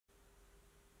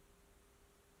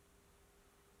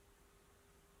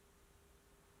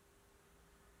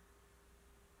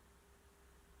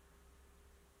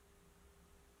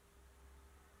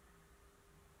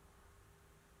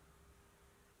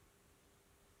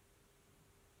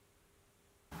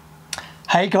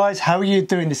Hey guys, how are you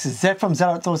doing? This is Zed from Zed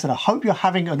Outdoors and I hope you're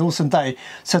having an awesome day.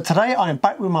 So today I am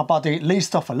back with my buddy Lee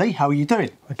Stoffer. Lee, how are you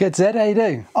doing? Good, Zed, how you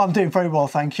doing? I'm doing very well,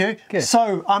 thank you. Good.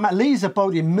 So I'm at Lee's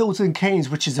abode in Milton Keynes,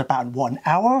 which is about 1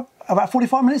 hour, about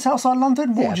 45 minutes outside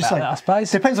London. What would you say? That, I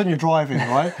suppose. Depends on your driving,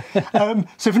 right?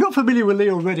 So if you're not familiar with Lee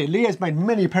already, Lee has made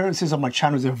many appearances on my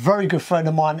channel. He's a very good friend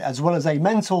of mine, as well as a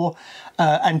mentor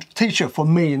and teacher for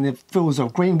me in the fields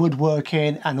of green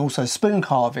woodworking and also spoon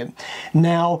carving.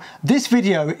 Now, this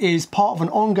video is part of an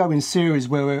ongoing series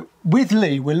where with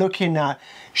Lee, we're looking at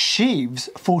sheaths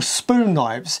for spoon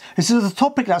knives. This is a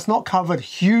topic that's not covered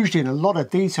hugely in a lot of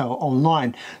detail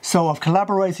online. So I've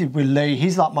collaborated with Lee.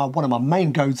 He's like one of my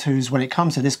main go-tos when it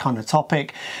comes to this kind of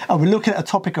topic. And we're looking at a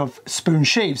topic of spoon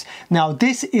sheaths. Now,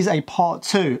 this is a part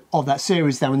 2 of that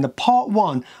series. Now, in the part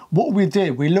 1, what we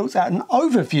did, we looked at an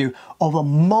overview of a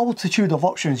multitude of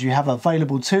options you have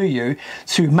available to you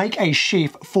to make a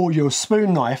sheath for your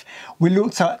spoon knife. We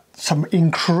looked at some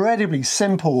incredibly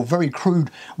simple, very crude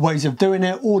ways of doing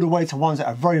it, all the way to ones that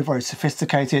are very, very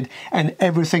sophisticated and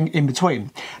everything in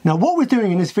between. Now, what we're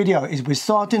doing in this video is we're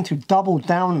starting to double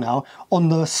down now on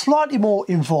the slightly more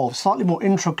involved, slightly more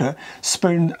intricate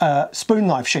spoon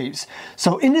knife sheaths.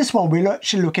 So in this one, we're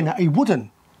actually looking at a wooden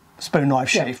spoon knife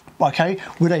sheath, okay,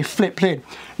 with a flip lid.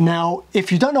 Now,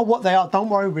 if you don't know what they are, don't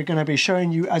worry, we're going to be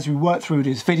showing you as we work through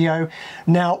this video.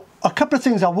 Now, a couple of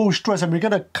things I will stress, and we're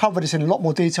going to cover this in a lot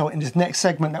more detail in this next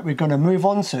segment that we're going to move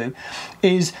on to,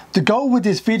 is the goal with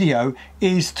this video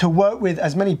is to work with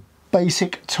as many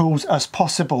basic tools as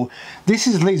possible. This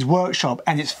is Lee's workshop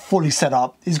and it's fully set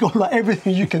up. He's got like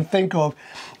everything you can think of.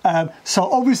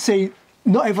 So obviously,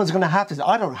 not everyone's going to have this.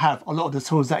 I don't have a lot of the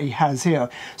tools that he has here.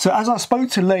 So as I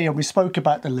spoke to Lee and we spoke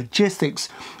about the logistics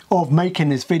of making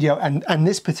this video and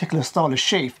this particular style of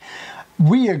sheath,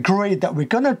 we agreed that we're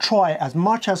going to try as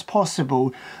much as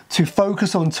possible to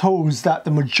focus on tools that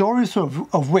the majority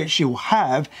of which you'll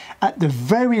have, at the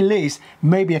very least,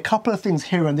 maybe a couple of things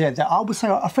here and there that I would say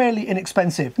are fairly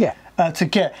inexpensive to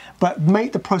get, but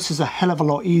make the process a hell of a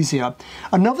lot easier.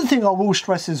 Another thing I will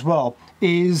stress as well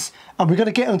is, and we're going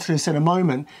to get into this in a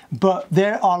moment, but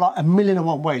there are like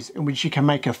 1,000,001 ways in which you can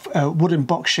make a wooden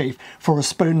box sheath for a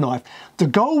spoon knife. The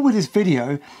goal with this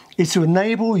video is to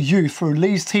enable you, through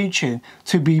Lee's teaching,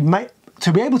 to be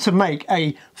able to make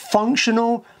a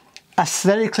functional,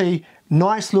 aesthetically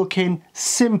nice looking,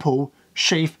 simple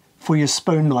sheath for your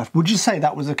spoon knife. Would you say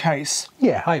that was the case?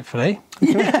 Yeah, hopefully.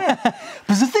 Yeah,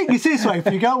 but the thing is this way,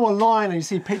 if you go online and you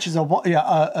see pictures of what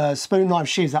spoon knife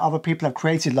sheaths that other people have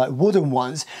created, like wooden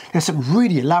ones, there's some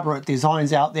really elaborate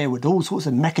designs out there with all sorts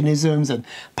of mechanisms and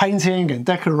painting and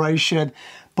decoration.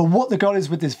 But what the goal is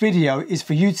with this video is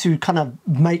for you to kind of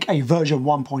make a version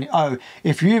 1.0.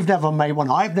 If you've never made one,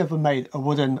 I've never made a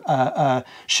wooden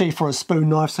sheath for a spoon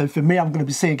knife. So for me, I'm going to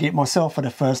be seeing it myself for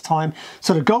the first time.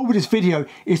 So the goal with this video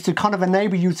is to kind of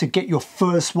enable you to get your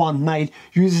first one made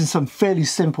using some fairly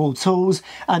simple tools.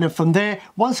 And then from there,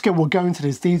 once again, we'll go into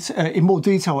this in more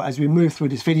detail as we move through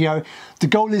this video. The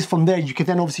goal is from there, you can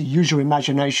then obviously use your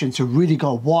imagination to really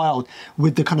go wild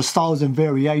with the kind of styles and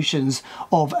variations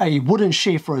of a wooden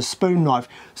sheath for a spoon knife.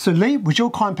 So Lee, with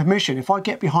your kind permission, if I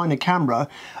get behind the camera,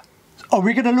 are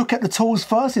we going to look at the tools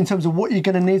first in terms of what you're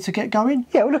going to need to get going?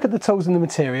 Yeah, we'll look at the tools and the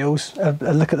materials,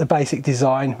 look at the basic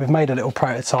design. We've made a little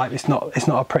prototype. It's not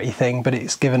a pretty thing, but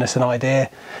it's given us an idea.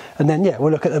 And then yeah,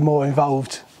 we'll look at the more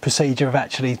involved procedure of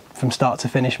actually from start to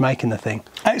finish making the thing.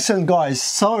 Excellent, guys.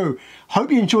 So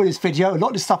hope you enjoy this video. A lot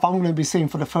of this stuff I'm going to be seeing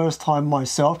for the first time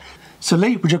myself. So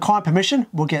Lee, with your kind permission,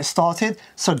 we'll get started.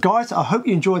 So guys, I hope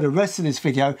you enjoy the rest of this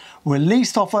video where Lee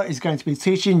Stoffer is going to be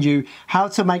teaching you how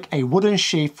to make a wooden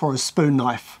sheath for a spoon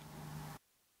knife.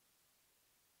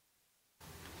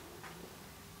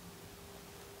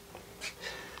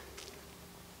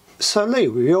 So Lee,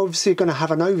 we're obviously going to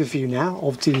have an overview now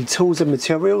of the tools and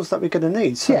materials that we're going to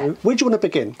need. So where do you want to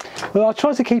begin? Well, I'll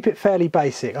try to keep it fairly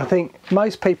basic. I think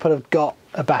most people have got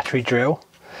a battery drill.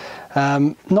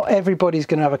 Not everybody's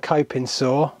going to have a coping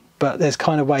saw, but there's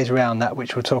kind of ways around that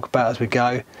which we'll talk about as we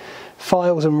go.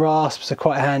 Files and rasps are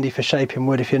quite handy for shaping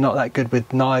wood if you're not that good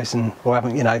with knives or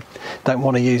haven't, don't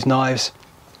want to use knives.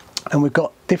 And we've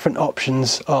got different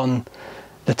options on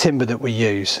the timber that we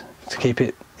use to keep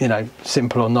it,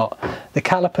 simple or not. The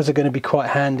calipers are going to be quite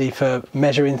handy for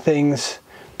measuring things,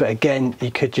 but again, you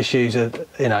could just use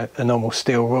a normal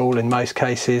steel rule in most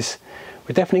cases.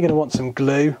 We're definitely going to want some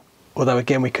glue, although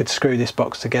again, we could screw this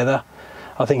box together.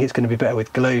 I think it's going to be better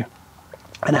with glue.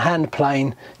 And a hand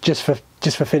plane just for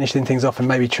finishing things off and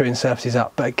maybe truing surfaces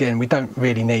up, but again, we don't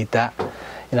really need that.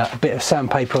 A bit of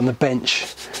sandpaper on the bench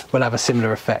will have a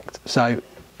similar effect. So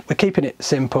we're keeping it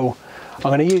simple. I'm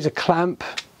going to use a clamp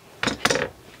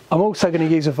I'm also going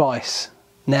to use a vise.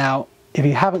 Now, if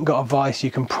you haven't got a vise,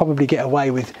 you can probably get away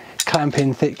with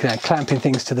clamping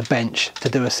things to the bench to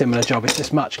do a similar job. It's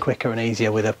just much quicker and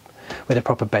easier with a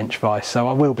proper bench vise. So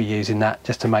I will be using that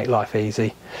just to make life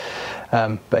easy.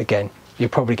 But again, you'll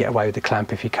probably get away with the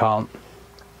clamp if you can't.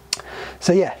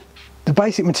 So yeah, the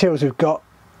basic materials we've got,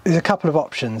 there's a couple of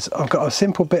options. I've got a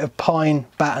simple bit of pine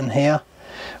batten here,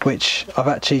 which I've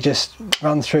actually just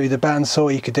run through the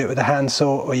bandsaw. You could do it with a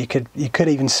handsaw, or you could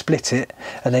even split it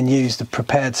and then use the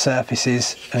prepared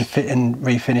surfaces and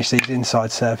refinish these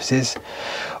inside surfaces,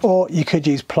 or you could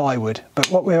use plywood. But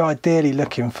what we're ideally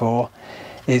looking for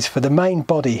is, for the main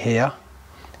body here,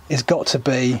 it's got to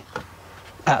be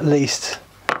at least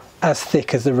as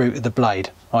thick as the root of the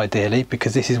blade, ideally,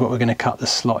 because this is what we're going to cut the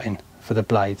slot in for the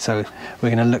blade. So we're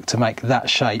going to look to make that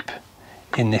shape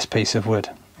in this piece of wood.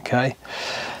 Okay,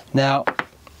 now,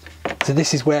 so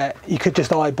this is where you could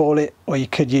just eyeball it, or you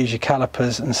could use your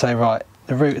calipers and say, right,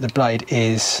 the root of the blade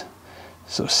is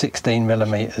sort of 16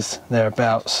 millimeters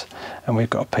thereabouts, and we've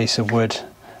got a piece of wood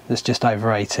that's just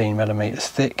over 18 millimeters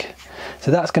thick. So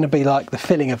that's going to be like the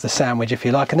filling of the sandwich, if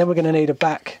you like, and then we're going to need a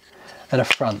back and a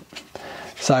front.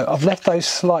 So I've left those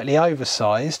slightly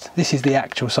oversized. This is the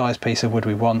actual size piece of wood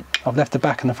we want. I've left the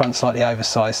back and the front slightly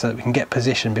oversized so that we can get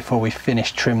position before we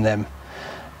finish trim them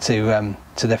to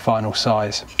their final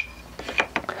size.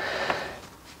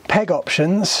 Peg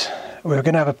options, we're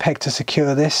going to have a peg to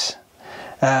secure this.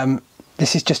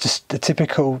 This is just a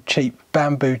typical cheap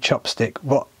bamboo chopstick.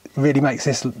 What really makes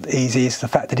this easy is the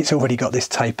fact that it's already got this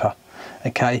taper.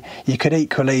 Okay, you could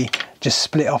equally just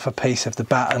split off a piece of the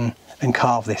batten and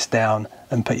carve this down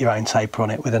and put your own taper on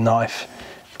it with a knife.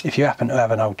 If you happen to have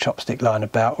an old chopstick lying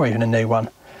about, or even a new one,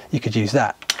 you could use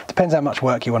that. Depends how much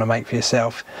work you want to make for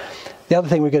yourself. The other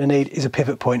thing we're going to need is a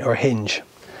pivot point or a hinge.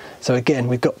 So again,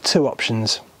 we've got two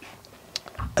options.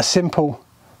 A simple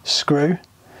screw.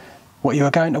 What you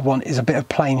are going to want is a bit of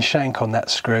plain shank on that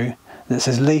screw that's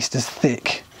at least as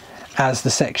thick as the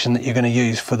section that you're going to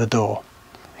use for the door.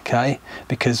 Okay,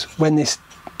 because when this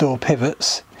door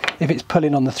pivots, if it's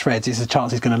pulling on the threads, there's a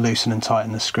chance it's going to loosen and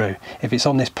tighten the screw. If it's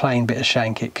on this plain bit of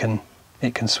shank, it can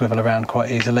swivel around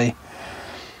quite easily.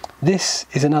 This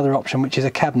is another option, which is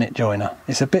a cabinet joiner.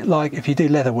 It's a bit like, if you do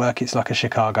leather work, it's like a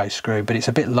Chicago screw, but it's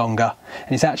a bit longer,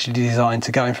 and it's actually designed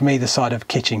to go in from either side of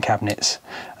kitchen cabinets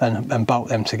and bolt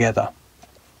them together.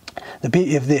 The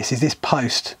beauty of this is this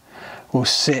post will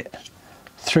sit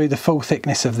through the full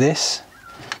thickness of this,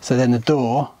 so then the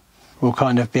door will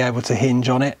kind of be able to hinge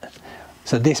on it.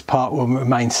 So this part will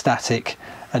remain static,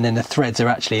 and then the threads are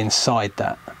actually inside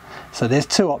that. So there's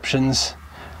two options.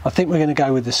 I think we're going to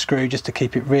go with the screw just to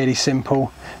keep it really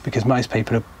simple, because most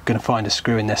people are going to find a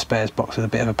screw in their spares box with a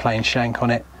bit of a plain shank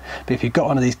on it. But if you've got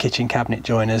one of these kitchen cabinet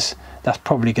joiners, that's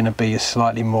probably going to be a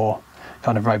slightly more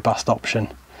kind of robust option.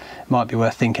 It might be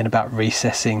worth thinking about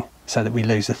recessing so that we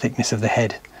lose the thickness of the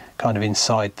head kind of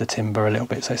inside the timber a little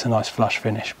bit, so it's a nice flush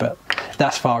finish. But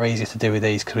that's far easier to do with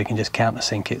these because we can just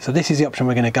countersink it. So this is the option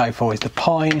we're going to go for, is the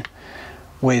pine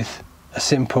with a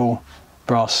simple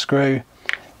brass screw.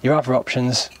 Your other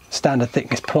options, standard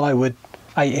thickness plywood,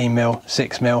 18mm,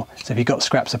 6mm. So if you've got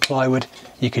scraps of plywood,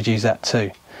 you could use that too.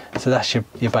 So that's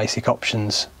your basic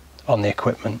options on the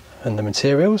equipment and the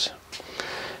materials.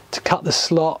 To cut the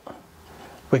slot,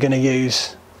 we're going to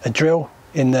use a drill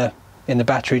in the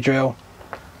battery drill.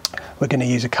 We're going to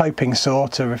use a coping saw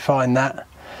to refine that,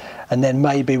 and then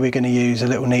maybe we're going to use a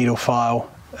little needle file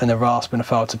and a rasp and a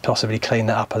file to possibly clean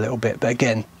that up a little bit. But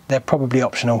again, they're probably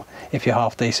optional if you're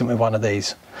half decent with one of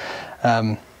these.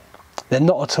 They're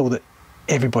not a tool that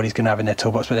everybody's going to have in their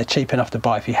toolbox, but they're cheap enough to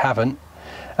buy if you haven't,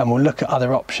 and we'll look at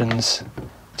other options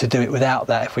to do it without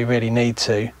that if we really need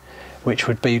to, which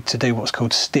would be to do what's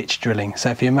called stitch drilling. So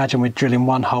if you imagine we're drilling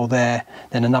one hole there,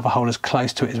 then another hole as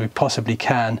close to it as we possibly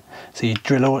can. So you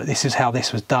drill all, this is how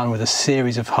this was done, with a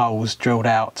series of holes drilled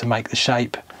out to make the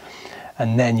shape,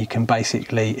 and then you can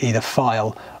basically either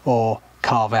file or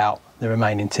carve out the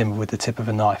remaining timber with the tip of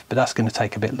a knife, but that's going to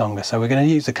take a bit longer. So we're going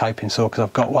to use the coping saw because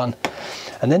I've got one,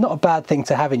 and they're not a bad thing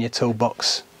to have in your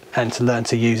toolbox and to learn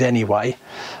to use anyway.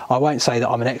 I won't say that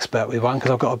I'm an expert with one because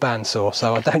I've got a bandsaw,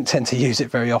 so I don't tend to use it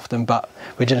very often, but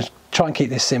we're just try and keep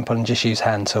this simple and just use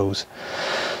hand tools.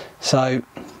 So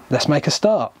let's make a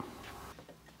start.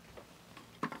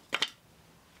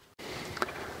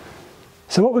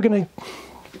 So what we're going to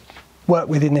work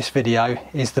with in this video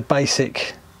is the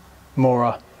basic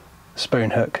Mora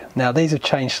spoon hook. Now these have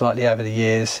changed slightly over the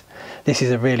years. This is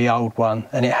a really old one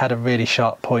and it had a really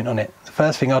sharp point on it. The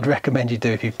first thing I'd recommend you do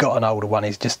if you've got an older one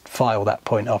is just file that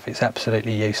point off. It's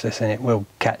absolutely useless and it will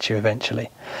catch you eventually.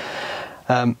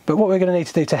 But what we're going to need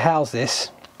to do to house this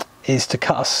is to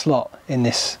cut a slot in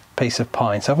this piece of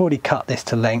pine. So I've already cut this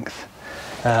to length,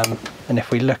 and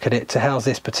if we look at it, to house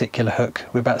this particular hook,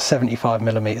 we're about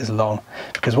 75mm long,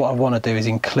 because what I want to do is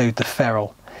include the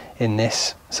ferrule in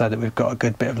this so that we've got a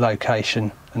good bit of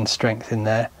location and strength in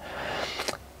there.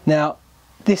 Now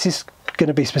this is going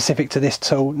to be specific to this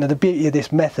tool. Now the beauty of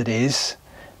this method is,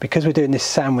 because we're doing this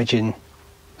sandwiching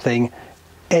thing,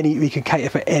 we can cater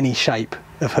for any shape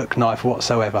of hook knife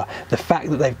whatsoever. The fact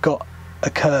that they've got a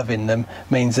curve in them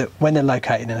means that when they're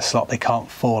located in a slot they can't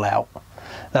fall out.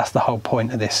 That's the whole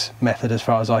point of this method as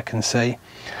far as I can see.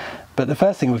 But the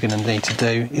first thing we're going to need to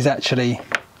do is actually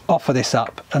offer this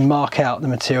up and mark out the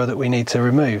material that we need to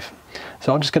remove.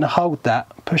 So I'm just going to hold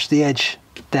that, push the edge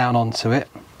down onto it,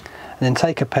 and then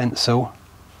take a pencil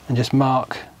and just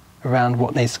mark around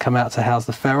what needs to come out to house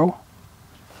the ferrule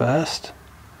first,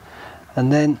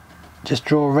 and then just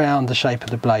draw around the shape of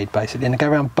the blade basically, and go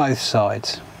around both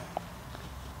sides.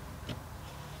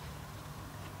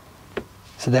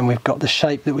 So then we've got the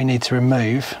shape that we need to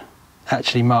remove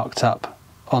actually marked up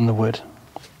on the wood.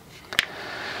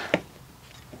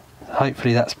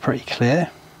 Hopefully that's pretty clear.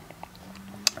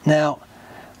 Now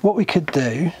what we could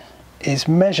do is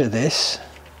measure this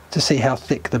to see how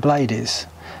thick the blade is,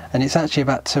 and it's actually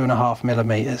about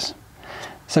 2.5mm.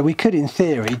 So we could in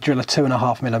theory drill a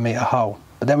 2.5mm hole,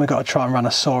 but then we've got to try and run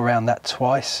a saw around that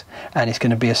twice, and it's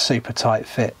going to be a super tight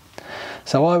fit.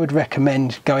 So I would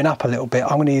recommend going up a little bit.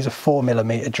 I'm going to use a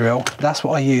 4mm drill. That's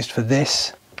what I used for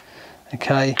this.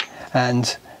 Okay,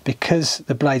 and because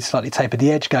the blade's slightly tapered,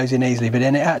 the edge goes in easily, but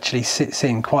then it actually sits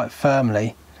in quite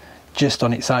firmly just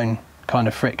on its own kind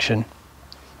of friction.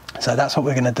 So that's what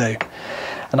we're going to do.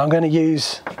 And I'm going to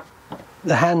use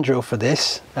the hand drill for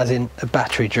this, as in a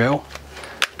battery drill.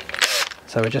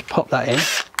 So we just pop that in,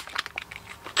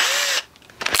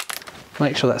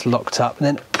 make sure that's locked up, and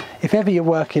then if ever you're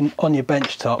working on your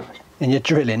bench top and you're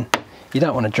drilling, you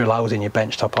don't want to drill holes in your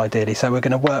bench top ideally, so we're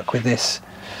going to work with this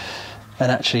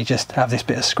and actually just have this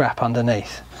bit of scrap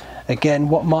underneath. Again,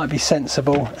 what might be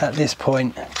sensible at this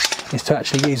point is to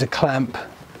actually use a clamp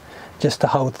just to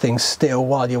hold things still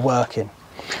while you're working.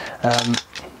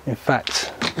 In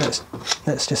fact,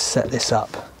 let's just set this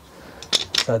up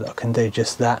so that I can do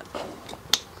just that.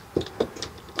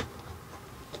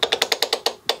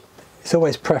 It's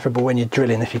always preferable when you're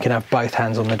drilling if you can have both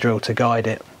hands on the drill to guide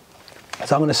it.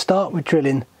 So I'm going to start with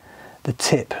drilling the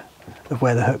tip of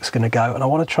where the hook's going to go, and I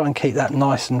want to try and keep that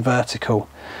nice and vertical,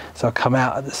 so I come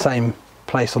out at the same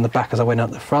place on the back as I went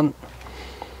at the front.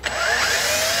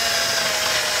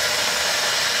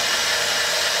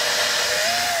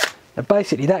 Now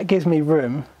basically that gives me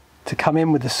room to come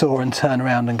in with the saw and turn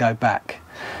around and go back,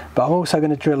 but I'm also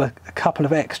going to drill a couple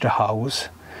of extra holes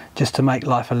just to make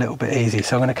life a little bit easy.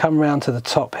 So I'm going to come round to the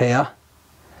top here,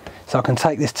 so I can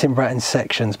take this timber out in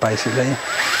sections basically.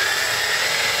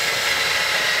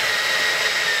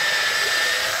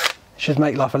 Should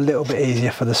make life a little bit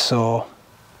easier for the saw.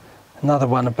 Another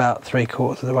one about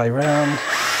 3/4 of the way round.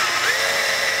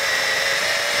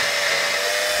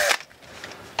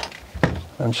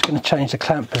 I'm just going to change the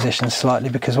clamp position slightly,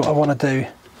 because what I want to do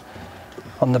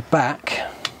on the back,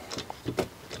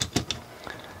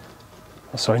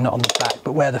 sorry, not on the back,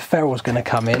 but where the ferrule is going to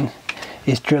come in,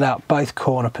 is drill out both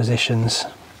corner positions.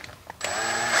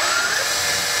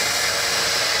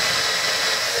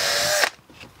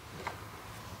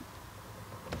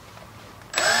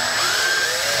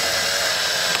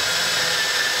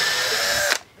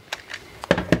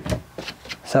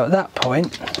 So at that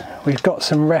point we've got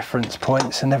some reference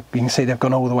points, and you can see they've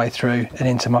gone all the way through and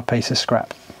into my piece of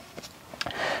scrap.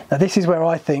 Now this is where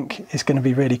I think it's going to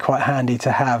be really quite handy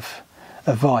to have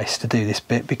a vise to do this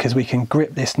bit, because we can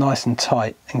grip this nice and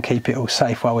tight and keep it all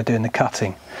safe while we're doing the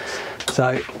cutting. So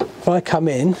if I come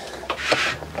in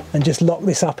and just lock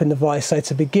this up in the vise, so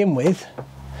to begin with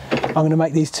I'm going to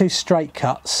make these 2 straight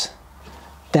cuts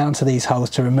down to these holes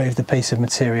to remove the piece of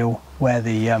material where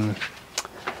the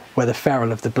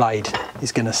ferrule of the blade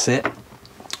is going to sit.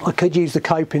 I could use the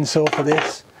coping saw for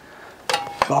this,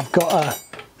 but I've got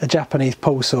a Japanese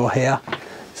pull saw here,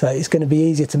 so it's going to be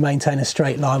easier to maintain a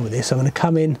straight line with this. So I'm going to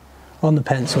come in on the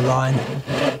pencil line,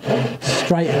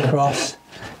 straight across,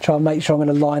 try and make sure I'm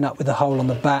going to line up with the hole on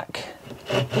the back.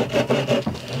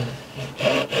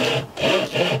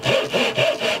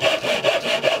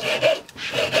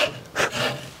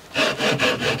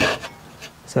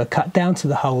 So I cut down to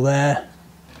the hole there,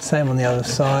 same on the other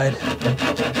side.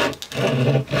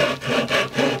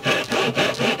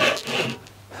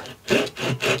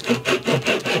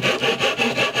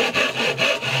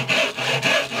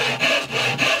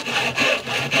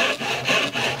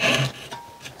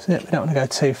 That's it, we don't want to go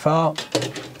too far.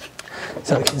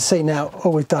 So we can see now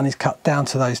all we've done is cut down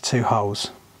to those 2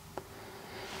 holes.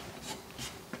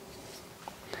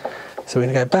 So we're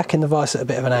going to go back in the vise at a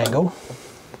bit of an angle.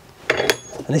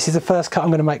 And this is the first cut I'm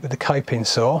going to make with the coping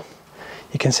saw.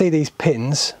 You can see these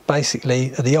pins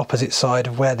basically are the opposite side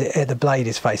of where the blade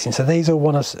is facing. So these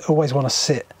always want to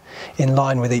sit in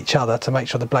line with each other to make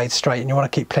sure the blade's straight, and you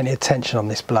want to keep plenty of tension on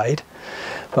this blade.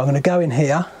 But I'm going to go in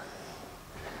here,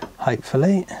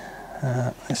 hopefully.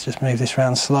 Let's just move this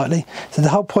around slightly. So the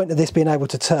whole point of this being able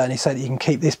to turn is so that you can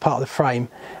keep this part of the frame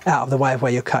out of the way of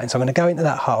where you're cutting. So I'm going to go into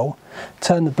that hole,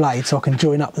 turn the blade so I can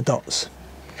join up the dots.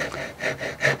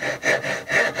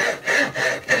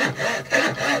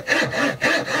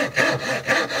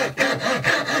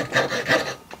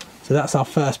 So that's our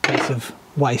first piece of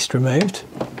waste removed,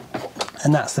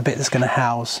 and that's the bit that's going to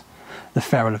house the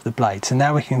ferrule of the blade. So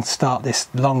now we can start this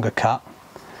longer cut.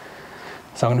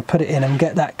 So I'm going to put it in and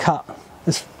get that cut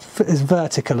as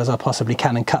vertical as I possibly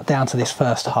can and cut down to this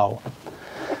first hole.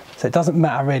 So it doesn't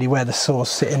matter really where the saw's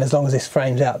sitting as long as this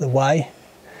frame's out of the way.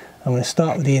 I'm going to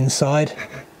start with the inside,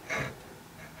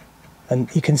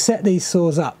 and you can set these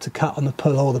saws up to cut on the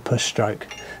pull or the push stroke.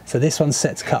 So this one's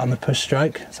set to cut on the push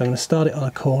stroke, so I'm going to start it on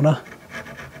a corner,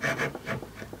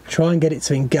 try and get it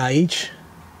to engage,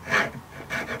 and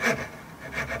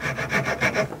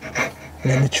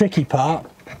then the tricky part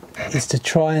is to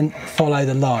try and follow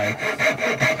the line.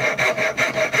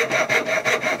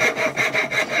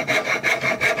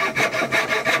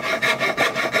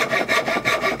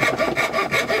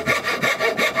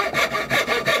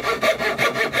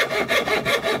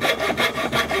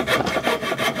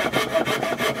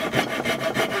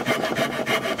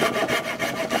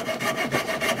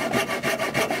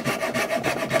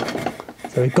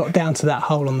 So we've got down to that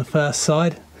hole on the first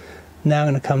side. Now I'm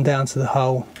going to come down to the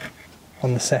hole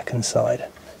on the second side.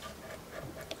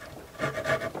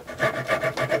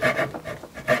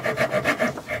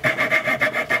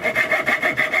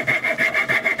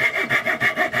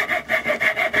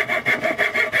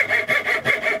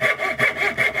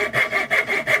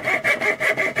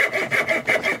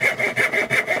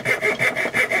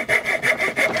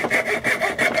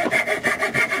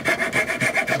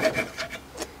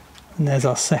 And there's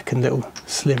our second little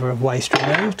sliver of waste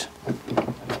removed.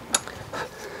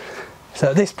 So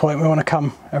at this point we want to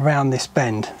come around this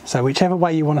bend. So whichever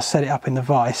way you want to set it up in the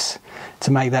vise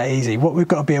to make that easy. What we've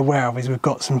got to be aware of is we've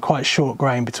got some quite short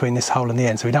grain between this hole and the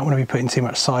end, so we don't want to be putting too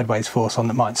much sideways force on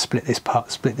that might split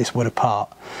this wood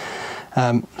apart.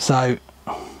 So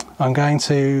I'm going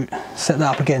to set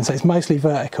that up again, so it's mostly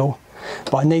vertical,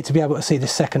 but I need to be able to see the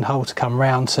second hole to come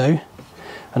round to.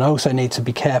 And I also need to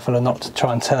be careful and not to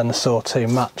try and turn the saw too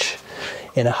much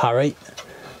in a hurry.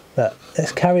 But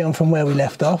let's carry on from where we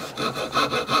left off.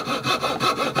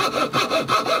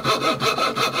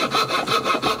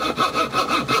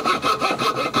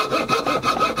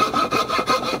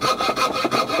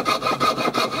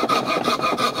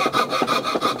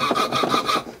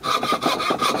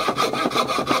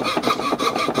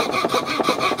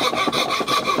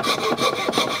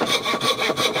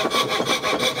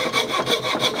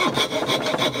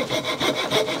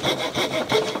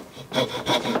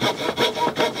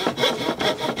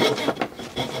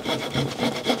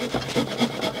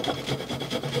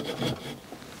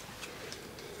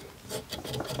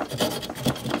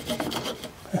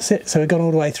 That's it, so we've gone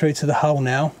all the way through to the hole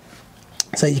now.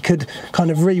 So you could kind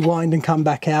of rewind and come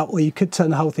back out, or you could turn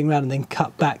the whole thing around and then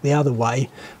cut back the other way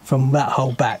from that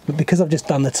hole back. But because I've just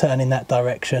done the turn in that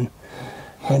direction,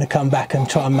 I'm going to come back and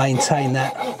try and maintain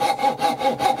that.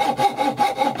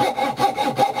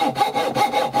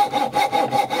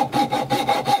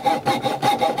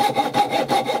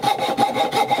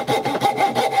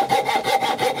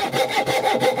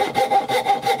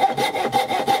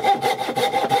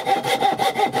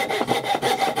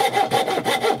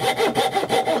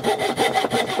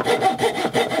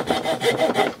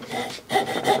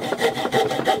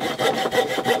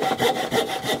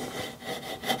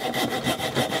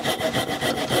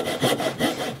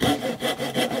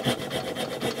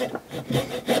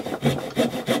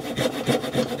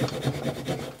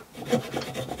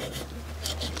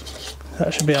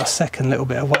 That should be our second little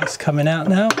bit of waste coming out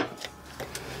now.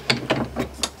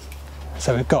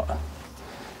 So we've got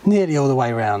nearly all the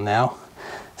way around now.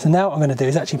 So now what I'm going to do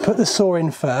is actually put the saw in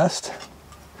first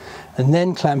and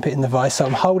then clamp it in the vise. So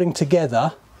I'm holding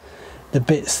together the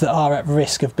bits that are at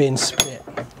risk of being split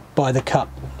by the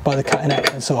cutting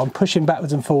action. So I'm pushing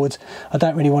backwards and forwards. I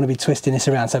don't really want to be twisting this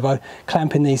around. So by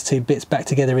clamping these two bits back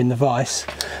together in the vise,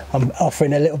 I'm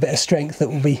offering a little bit of strength that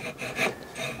will be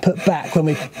put back when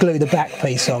we glue the back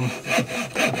piece on.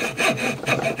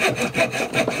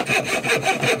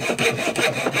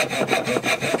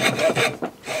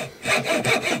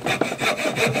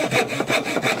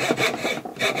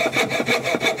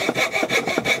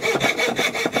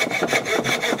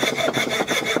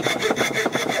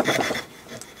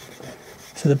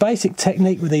 So the basic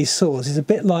technique with these saws is a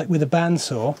bit like with a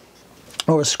bandsaw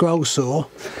or a scroll saw,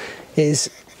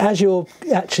 is as you're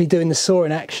actually doing the saw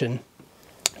in action,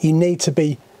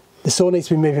 the saw needs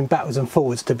to be moving backwards and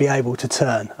forwards to be able to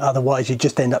turn, otherwise you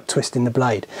just end up twisting the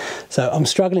blade. So I'm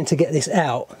struggling to get this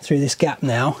out through this gap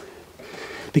now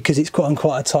because it's on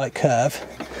quite a tight curve.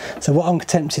 So what I'm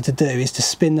tempted to do is to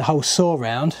spin the whole saw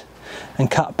round and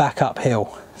cut back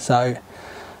uphill. So I'm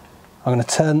going to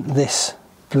turn this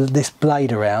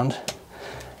blade around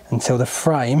until the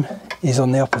frame is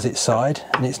on the opposite side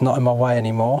and it's not in my way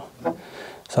anymore.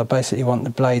 So I basically want the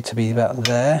blade to be about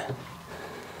there,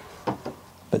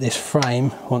 but this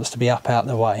frame wants to be up out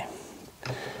the way.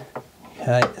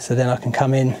 Okay, so then I can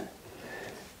come in,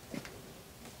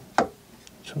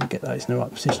 try and get those in the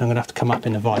right position. I'm going to have to come up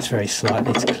in the vise very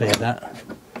slightly to clear that.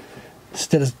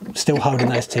 Still holding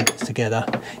those two bits together.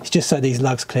 It's just so these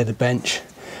lugs clear the bench.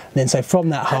 And then so from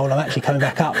that hole I'm actually coming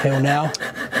back uphill now.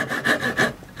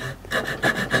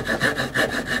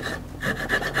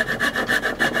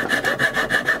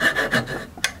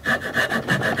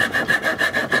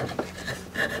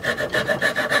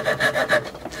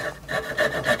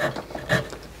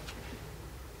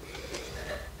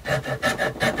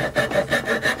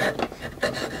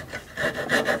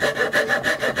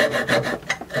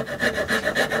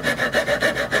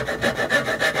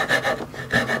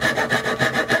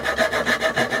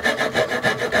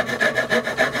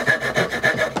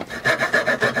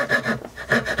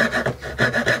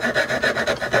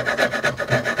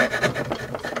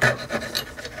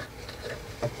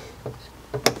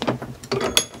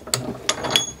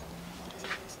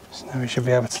 We should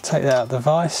be able to take that out of the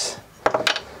vise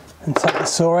and take the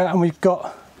saw out, and we've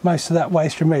got most of that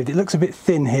waste removed. It looks a bit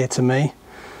thin here to me,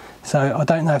 so I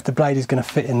don't know if the blade is going to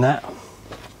fit in that.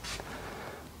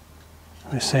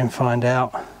 We'll soon find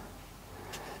out.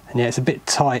 And yeah, it's a bit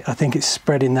tight. I think it's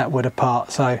spreading that wood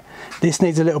apart, so this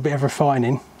needs a little bit of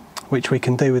refining, which we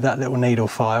can do with that little needle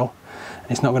file.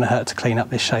 It's not going to hurt to clean up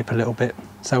this shape a little bit,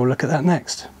 so we'll look at that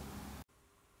next.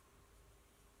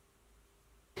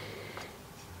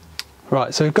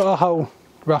 Right, so we've got our hole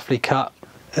roughly cut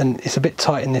and it's a bit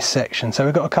tight in this section, so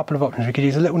we've got a couple of options. We could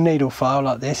use a little needle file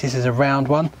like this. This is a round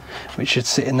one which should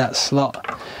sit in that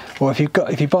slot, or if you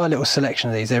buy a little selection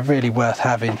of these, they're really worth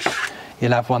having.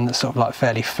 You'll have one that's sort of like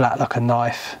fairly flat like a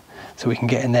knife, so we can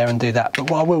get in there and do that.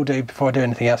 But what I will do before I do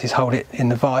anything else is hold it in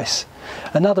the vise.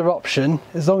 Another option,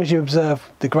 as long as you observe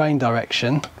the grain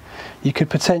direction, you could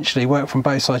potentially work from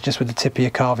both sides just with the tip of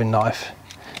your carving knife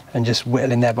and just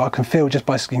whittle in there, but I can feel just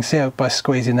by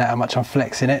squeezing that how much I'm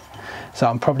flexing it, so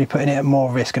I'm probably putting it at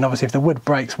more risk. And obviously if the wood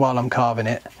breaks while I'm carving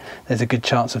it, there's a good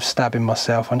chance of stabbing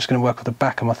myself. I'm just going to work with the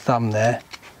back of my thumb there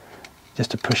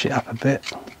just to push it up a bit.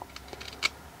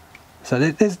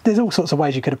 So there's all sorts of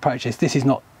ways you could approach this. This is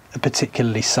not a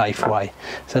particularly safe way,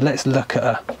 so let's look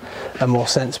at a more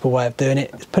sensible way of doing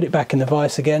it. Let's put it back in the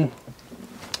vise again.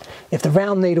 If the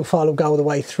round needle file will go all the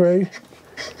way through,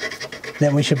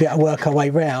 then we should be able to work our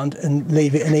way round and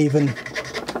leave it an even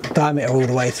diameter all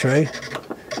the way through.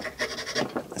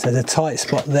 So there's a tight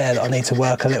spot there that I need to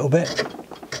work a little bit.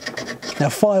 Now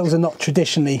files are not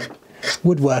traditionally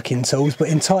woodworking tools, but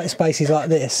in tight spaces like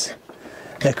this,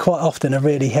 they're quite often a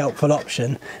really helpful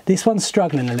option. This one's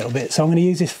struggling a little bit, so I'm going to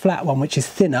use this flat one which is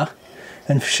thinner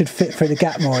and should fit through the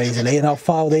gap more easily, and I'll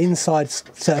file the inside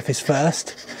surface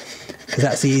first because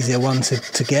that's the easier one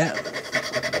to get.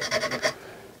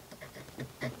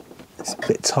 It's a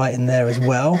bit tight in there as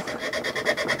well.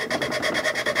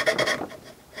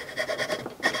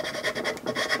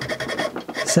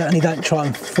 Certainly don't try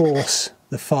and force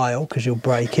the file because you'll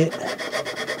break it.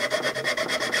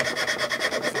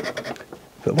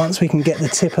 But once we can get the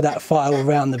tip of that file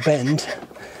around the bend,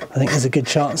 I think there's a good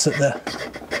chance that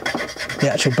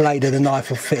the actual blade of the knife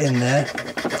will fit in there.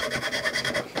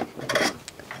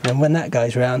 And when that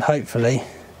goes round, hopefully,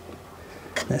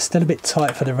 it's still a bit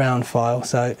tight for the round file,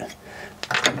 so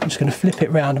I'm just going to flip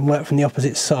it round and work from the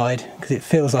opposite side because it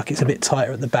feels like it's a bit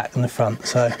tighter at the back than the front.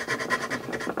 So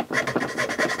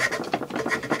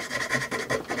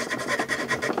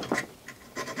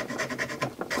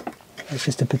it's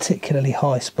just a particularly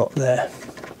high spot there.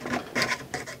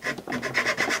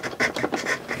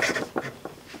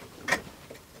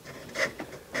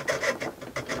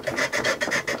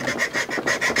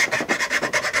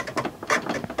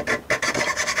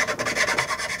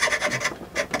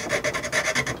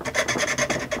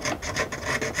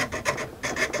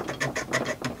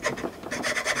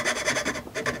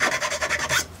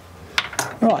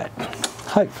 Right,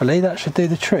 hopefully that should do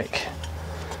the trick.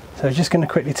 So just going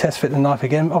to quickly test fit the knife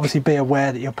again. Obviously be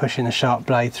aware that you're pushing a sharp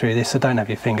blade through this, so don't have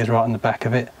your fingers right on the back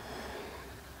of it.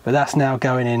 but that's now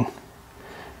going in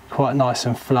quite nice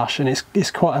and flush, and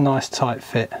it's quite a nice tight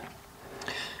fit.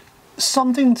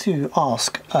 Something to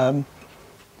ask,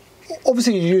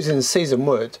 obviously you're using seasoned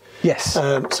wood. Yes.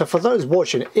 So for those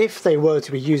watching, if they were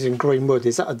to be using green wood,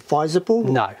 is that advisable?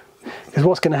 No, because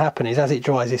what's going to happen is as it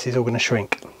dries, this is all going to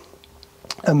shrink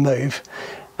and move,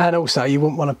 and also you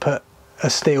wouldn't want to put a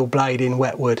steel blade in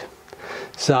wet wood.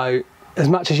 So as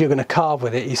much as you're going to carve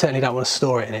with it, you certainly don't want to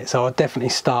store it in it. So I'd definitely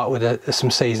start with some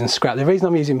seasoned scrap. The reason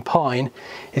I'm using pine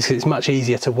is because it's much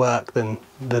easier to work than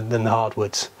the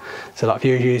hardwoods. So like if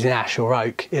you're using ash or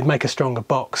oak, it'd make a stronger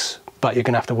box, but you're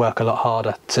going to have to work a lot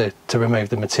harder to remove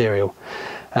the material.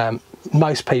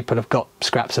 Most people have got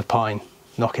scraps of pine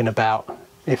knocking about.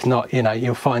 If not, you know,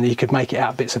 you'll find that you could make it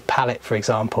out of bits of pallet, for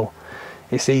example.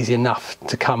 It's easy enough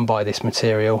to come by this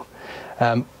material.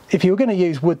 If you're going to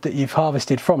use wood that you've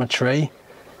harvested from a tree,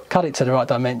 cut it to the right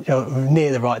dimension, or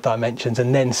near the right dimensions,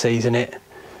 and then season it,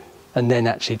 and then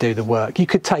actually do the work. You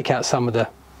could take out some of the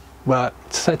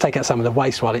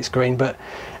waste while it's green, but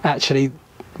actually,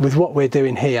 with what we're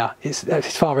doing here, it's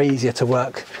far easier to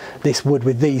work this wood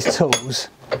with these tools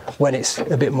when it's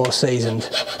a bit more seasoned.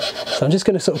 So I'm just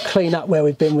going to sort of clean up where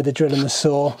we've been with the drill and the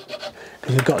saw,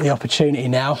 because we've got the opportunity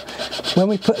now. When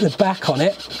we put the back on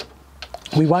it,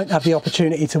 we won't have the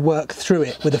opportunity to work through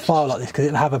it with a file like this because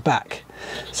it'll have a back.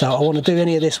 So I want to do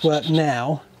any of this work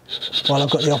now while I've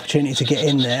got the opportunity to get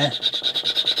in there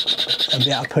and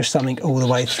be able to push something all the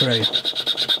way through.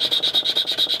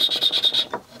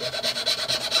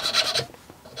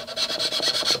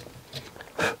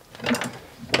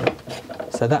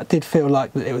 So that did feel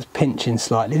like that it was pinching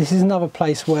slightly. This is another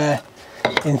place where,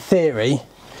 in theory,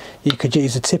 you could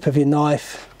use the tip of your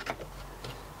knife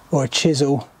or a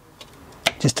chisel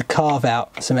just to carve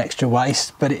out some extra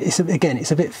waste, but again, it's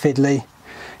a bit fiddly.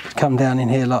 Come down in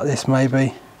here like this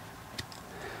maybe,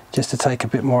 just to take a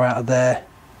bit more out of there,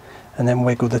 and then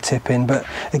wiggle the tip in. But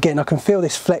again, I can feel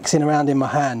this flexing around in my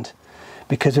hand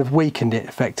because we've weakened it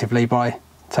effectively by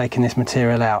taking this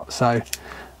material out. So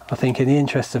I think in the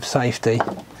interest of safety,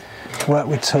 work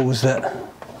with tools that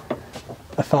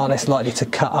are far less likely to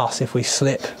cut us if we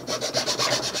slip.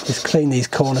 Just clean these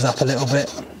corners up a little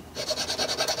bit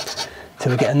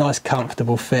till we get a nice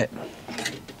comfortable fit.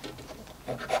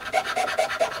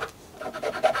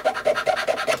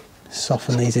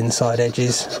 Soften these inside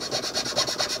edges.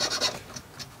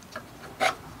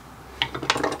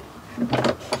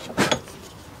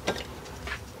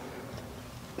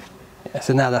 Yeah,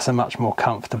 so now that's a much more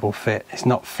comfortable fit. It's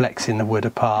not flexing the wood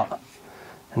apart,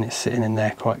 and it's sitting in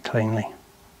there quite cleanly.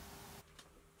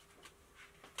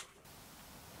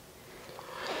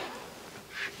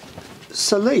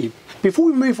 So Lee, before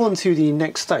we move on to the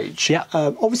next stage, yeah.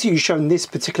 Obviously you've shown this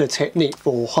particular technique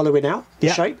for hollowing out the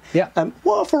shape. Yeah.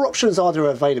 What other options are there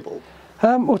available?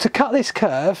 Well, to cut this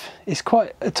curve, it's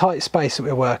quite a tight space that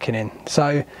we're working in.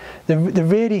 So the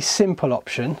really simple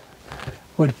option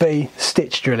would be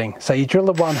stitch drilling. So you drill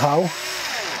the one hole,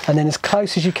 and then as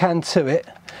close as you can to it,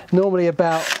 normally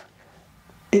about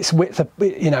its width,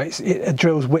 you know, it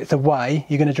drills width away,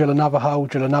 you're going to drill another hole,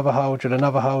 drill another hole, drill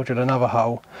another hole, drill another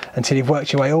hole, until you've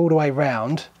worked your way all the way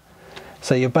round.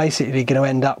 So you're basically going to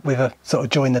end up with a sort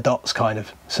of join the dots kind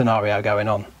of scenario going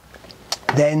on.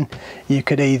 Then you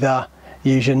could either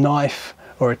use your knife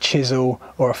or a chisel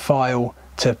or a file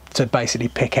to basically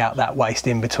pick out that waste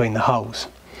in between the holes.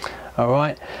 All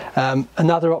right.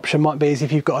 Another option might be is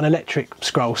if you've got an electric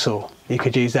scroll saw, you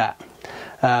could use that.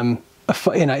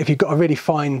 You know, if you've got a really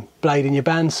fine blade in your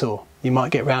bandsaw, you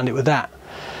might get around it with that.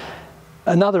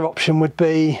 Another option would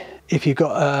be if you've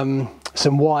got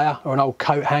some wire or an old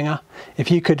coat hanger, if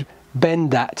you could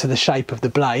bend that to the shape of the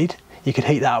blade, you could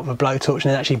heat that up with a blowtorch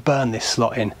and then actually burn this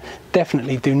slot in.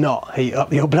 Definitely do not heat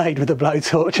up your blade with a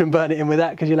blowtorch and burn it in with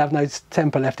that, because you'll have no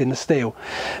temper left in the steel.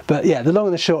 But yeah, the long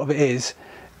and the short of it is,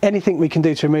 anything we can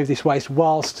do to remove this waste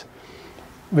whilst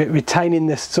retaining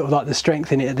this sort of like the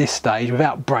strength in it at this stage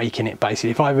without breaking it.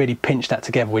 Basically, if I really pinch that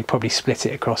together, we'd probably split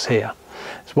it across here.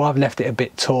 That's why I've left it a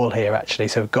bit tall here actually,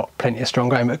 so we've got plenty of strong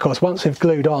grain. But of course, once we've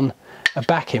glued on a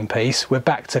backing piece, we're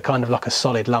back to kind of like a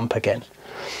solid lump again.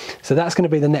 So that's going to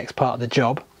be the next part of the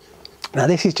job. Now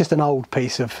this is just an old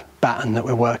piece of batten that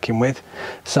we're working with,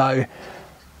 so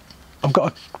I've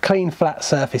got a clean flat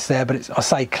surface there, but I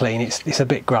say clean, it's a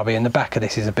bit grubby, and the back of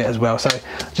this is a bit as well. So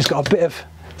I've just got a bit of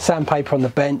sandpaper on the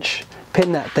bench,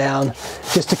 pin that down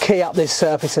just to key up this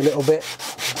surface a little bit.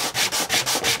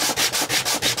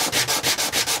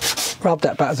 Rub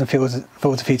that backwards and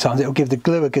forwards a few times. It'll give the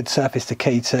glue a good surface to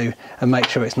key to and make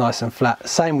sure it's nice and flat.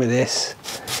 Same with this.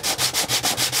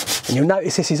 And you'll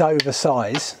notice this is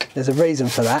oversized. There's a reason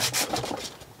for that.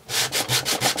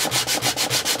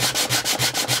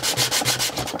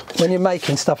 when you're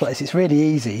making stuff like this, it's really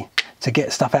easy to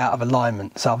get stuff out of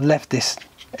alignment. So I've left this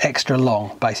extra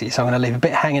long basically, so I'm going to leave a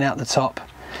bit hanging out the top.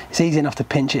 It's easy enough to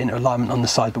pinch it into alignment on the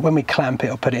side, but when we clamp it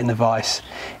or put it in the vise,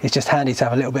 it's just handy to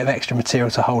have a little bit of extra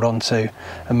material to hold on to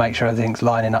and make sure everything's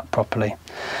lining up properly.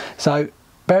 So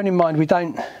bearing in mind we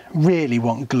don't really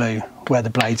want glue where the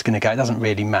blade's going to go, it doesn't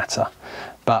really matter,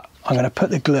 but I'm going to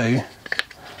put the glue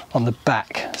on the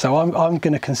back. So I'm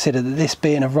going to consider that this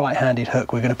being a right-handed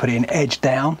hook, we're going to put it in edge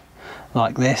down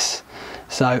like this.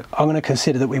 So I'm going to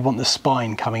consider that we want the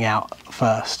spine coming out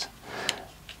first.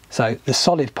 So the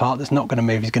solid part that's not going to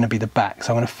move is going to be the back.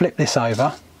 So I'm going to flip this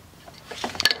over,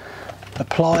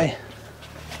 apply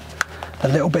a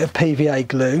little bit of PVA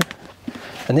glue,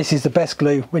 and this is the best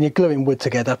glue. When you're gluing wood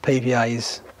together, PVA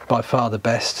is by far the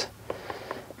best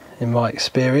in my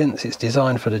experience. It's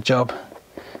designed for the job.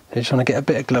 So you just want to get a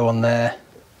bit of glue on there.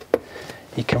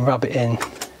 You can rub it in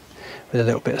with a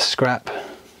little bit of scrap.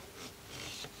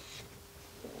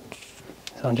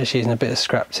 So I'm just using a bit of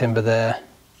scrap timber there,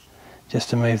 just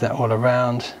to move that all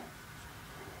around.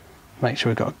 Make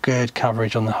sure we've got good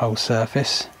coverage on the whole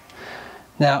surface.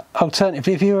 Now,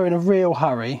 alternatively, if you were in a real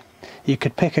hurry, you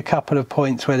could pick a couple of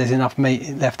points where there's enough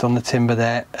meat left on the timber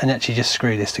there and actually just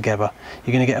screw this together.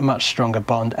 You're going to get a much stronger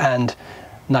bond and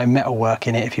no metal work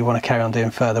in it if you want to carry on doing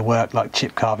further work like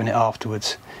chip carving it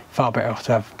afterwards. Far better off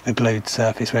to have a glued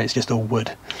surface where it's just all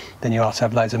wood than you are to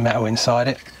have loads of metal inside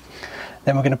it.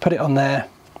 Then we're going to put it on there,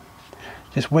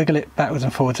 just wiggle it backwards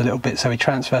and forwards a little bit so we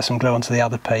transfer some glue onto the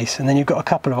other piece, and then you've got a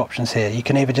couple of options here. You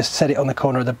can either just set it on the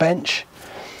corner of the bench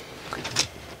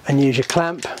and use your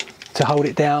clamp to hold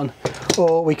it down,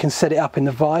 or we can set it up in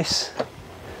the vise.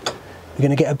 We're going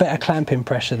to get a better clamping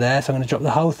pressure there, so I'm going to drop the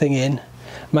whole thing in,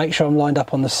 make sure I'm lined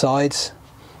up on the sides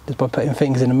just by putting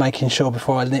fingers in and making sure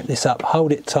before I nip this up,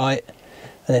 hold it tight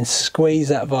and then squeeze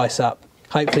that vise up.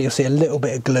 Hopefully you'll see a little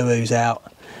bit of glue ooze out,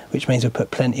 which means we've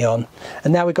put plenty on.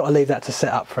 And now we've got to leave that to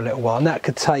set up for a little while, and that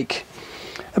could take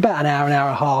about an hour and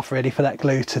a half really for that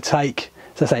glue to take.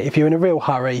 So I say, if you're in a real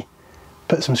hurry,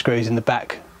 put some screws in the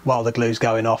back while the glue's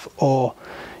going off, or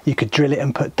you could drill it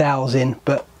and put dowels in,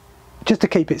 but just to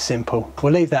keep it simple,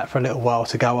 we'll leave that for a little while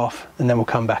to go off and then we'll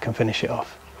come back and finish it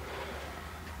off.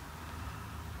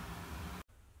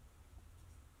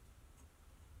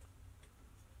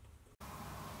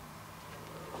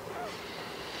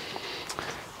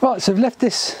 Right, so we've left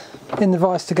this in the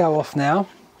vise to go off now.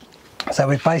 So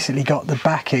we've basically got the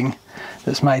backing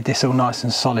that's made this all nice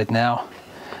and solid now,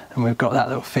 and we've got that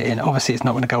little fit in. Obviously it's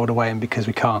not going to go all the way in because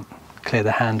we can't clear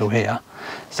the handle here.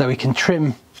 So we can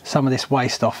trim some of this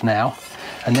waste off now,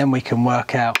 and then we can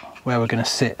work out where we're going to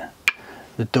sit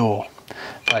the door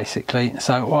basically.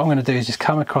 So what I'm going to do is just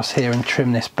come across here and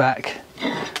trim this back.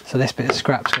 So this bit of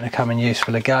scrap's going to come in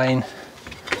useful again.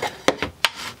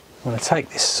 I'm going to take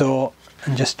this saw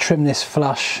and just trim this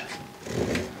flush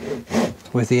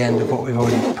with the end of what we've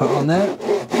already put on there.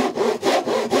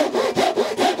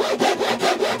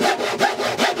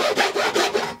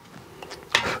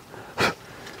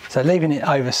 So leaving it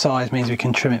oversized means we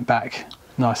can trim it back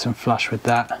nice and flush with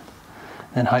that.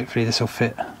 Then hopefully this will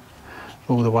fit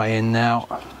all the way in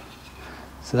now.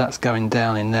 So that's going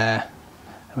down in there,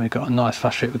 and we've got a nice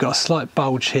flush fit. We've got a slight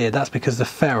bulge here, that's because the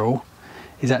ferrule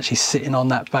is actually sitting on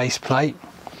that base plate.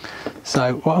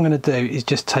 So what I'm going to do is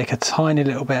just take a tiny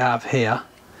little bit out of here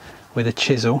with a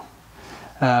chisel,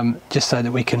 just so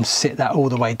that we can sit that all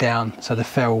the way down so the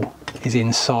ferrule is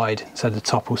inside, so the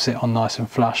top will sit on nice and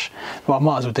flush. What I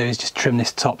might as well do is just trim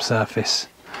this top surface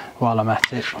while I'm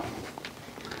at it.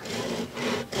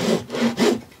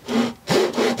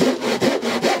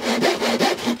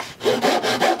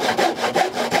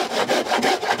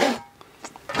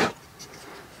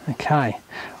 Okay.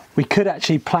 We could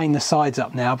actually plane the sides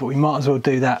up now, but we might as well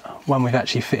do that when we've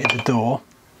actually fitted the door.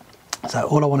 So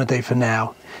all I want to do for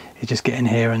now is just get in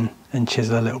here and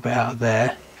chisel a little bit out of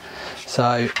there.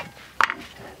 So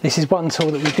this is one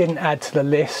tool that we didn't add to the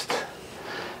list,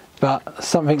 but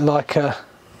something like this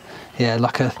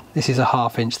is a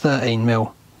 1/2 inch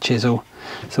 13mm chisel.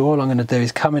 So all I'm going to do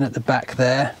is come in at the back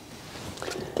there,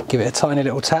 give it a tiny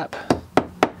little tap.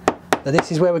 Now this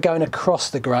is where we're going across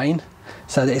the grain,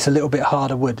 so that it's a little bit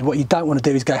harder wood. What you don't want to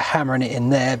do is go hammering it in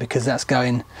there, because that's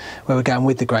going where we're going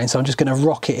with the grain. So I'm just going to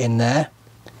rock it in there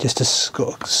just to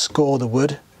score the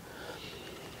wood.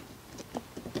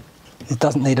 It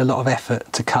doesn't need a lot of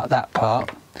effort to cut that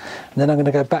part. And then I'm going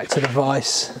to go back to the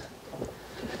vise,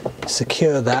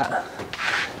 secure that,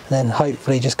 and then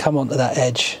hopefully just come onto that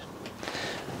edge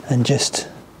and just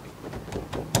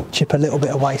chip a little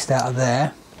bit of waste out of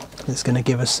there. It's going to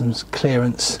give us some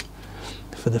clearance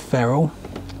for the ferrule.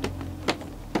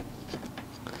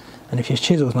 And if your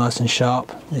chisel's nice and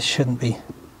sharp, this shouldn't be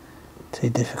too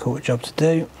difficult a job to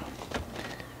do.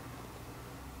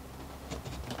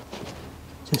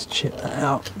 Just chip that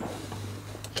out.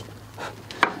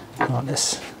 Like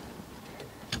this.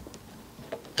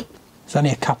 There's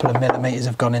only a couple of millimetres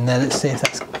have gone in there. Let's see if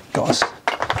that's got us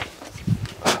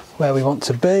where we want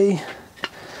to be.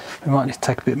 We might need to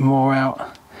take a bit more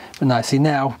out. But no, see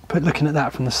now, looking at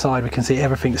that from the side, we can see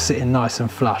everything's sitting nice and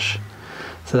flush.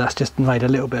 So that's just made a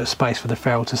little bit of space for the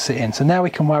ferrule to sit in. So now we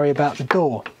can worry about the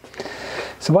door.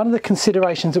 So one of the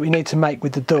considerations that we need to make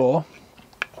with the door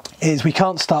is we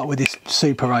can't start with this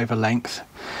super over length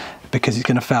because it's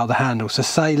going to foul the handle. So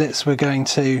say we're going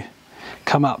to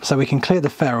come up, so we can clear the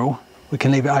ferrule, we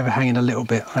can leave it overhanging a little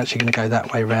bit. I'm actually going to go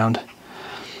that way round.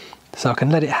 So I can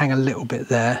let it hang a little bit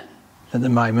there at the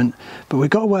moment, but we've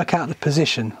got to work out the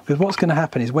position, because what's going to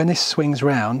happen is when this swings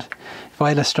round, if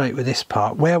I illustrate with this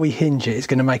part, where we hinge it is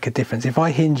going to make a difference. If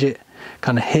I hinge it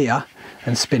kind of here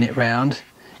and spin it round,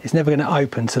 it's never going to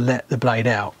open to let the blade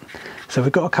out. So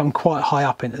we've got to come quite high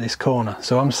up into this corner.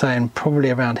 So I'm saying probably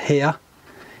around here,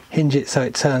 hinge it so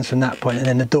it turns from that point, and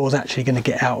then the door's actually going to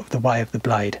get out of the way of the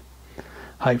blade.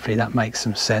 Hopefully that makes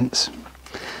some sense.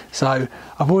 So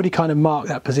I've already kind of marked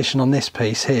that position on this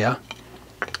piece here,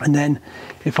 and then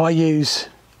if I use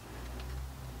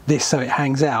this so it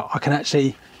hangs out, I can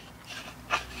actually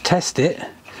test it,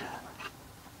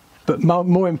 but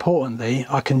more importantly,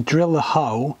 I can drill the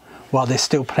hole while there's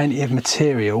still plenty of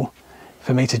material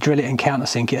for me to drill it and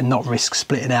countersink it and not risk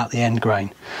splitting out the end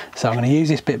grain. So I'm going to use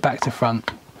this bit back to front.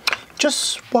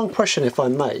 Just one question, if I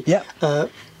may. Yep.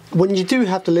 When you do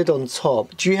have the lid on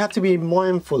top, do you have to be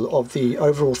mindful of the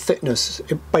overall thickness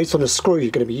based on the screw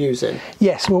you're going to be using?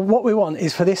 Yes, well what we want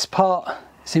is for this part,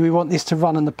 see, we want this to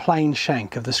run on the plain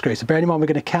shank of the screw. So bearing in mind we're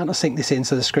going to countersink this in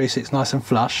so the screw sits nice and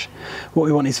flush. What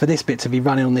we want is for this bit to be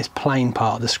running on this plain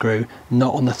part of the screw,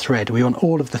 not on the thread. We want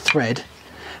all of the thread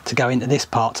to go into this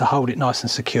part to hold it nice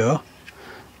and secure.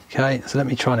 Okay, so let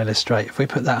me try and illustrate. If we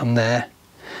put that on there,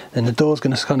 then the door's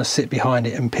going to kind of sit behind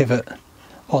it and pivot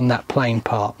on that plain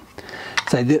part.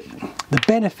 So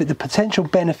the potential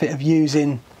benefit of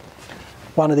using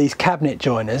one of these cabinet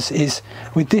joiners is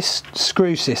with this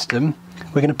screw system,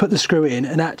 we're going to put the screw in,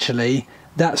 and actually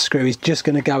that screw is just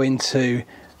going to go into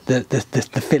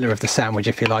the filler of the sandwich,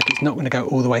 if you like. It's not going to go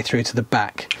all the way through to the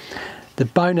back. The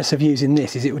bonus of using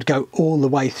this is it would go all the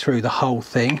way through the whole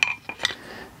thing.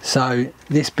 So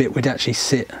this bit would actually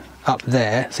sit up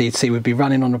there, so you'd see we'd be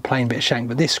running on a plain bit of shank,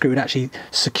 but this screw would actually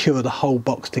secure the whole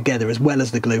box together as well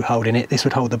as the glue holding it. This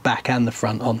would hold the back and the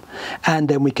front on, and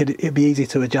then it'd be easy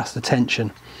to adjust the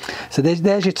tension. So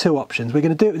there's your two options. We're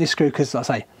going to do it with this screw because, like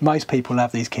I say, most people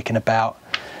have these kicking about.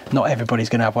 Not everybody's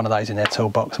going to have one of those in their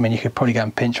toolbox. I mean, you could probably go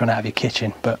and pinch one out of your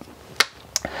kitchen, but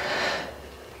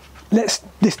let's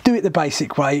do it the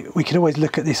basic way. We could always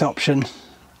look at this option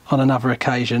on another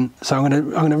occasion. So I'm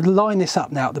going to line this up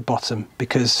now at the bottom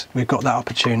because we've got that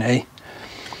opportunity,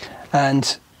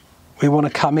 and we want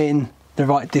to come in the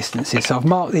right distances. So I've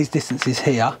marked these distances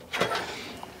here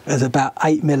as about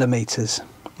 8 millimeters.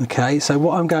 Okay, so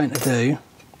what I'm going to do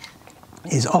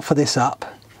is offer this up.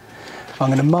 I'm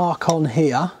going to mark on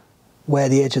here where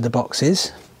the edge of the box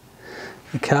is.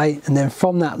 Okay, and then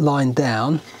from that line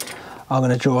down, I'm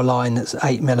going to draw a line that's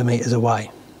 8 millimeters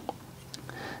away.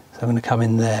 I'm going to come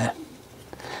in there.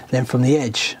 Then from the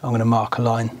edge I'm going to mark a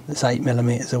line that's 8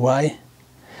 millimeters away.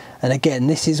 And again,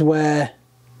 this is where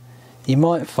you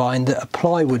might find that a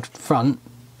plywood front,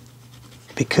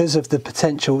 because of the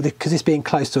potential, because it's being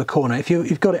close to a corner, if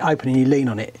you've got it open and you lean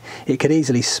on it, it could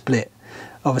easily split.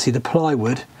 Obviously the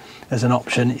plywood as an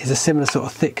option is a similar sort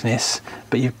of thickness,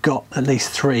 but you've got at least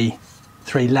three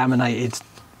laminated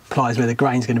plies where the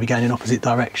grain's going to be going in opposite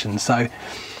directions. So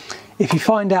if you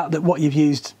find out that what you've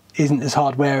used isn't as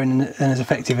hard wearing and as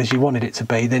effective as you wanted it to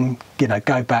be, then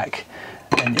go back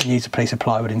and use a piece of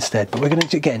plywood instead. But we're going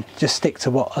to, again, just stick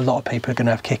to what a lot of people are going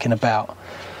to have kicking about.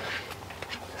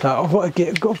 So what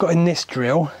I've got in this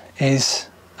drill is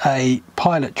a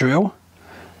pilot drill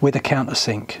with a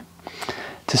countersink.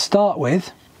 To start with,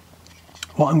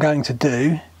 what I'm going to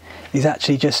do is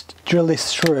actually just drill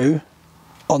this through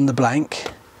on the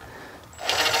blank,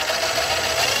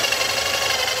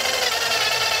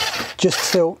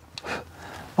 just till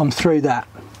I'm through that.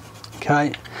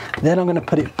 Okay, then I'm going to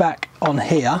put it back on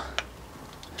here,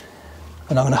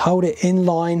 and I'm going to hold it in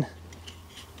line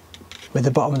with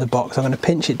the bottom of the box. I'm going to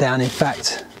pinch it down. In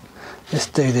fact, let's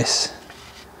do this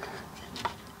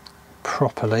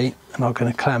properly, and I'm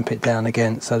going to clamp it down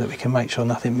again so that we can make sure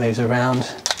nothing moves around.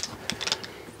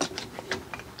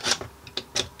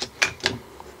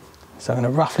 So So I'm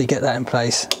going to roughly get that in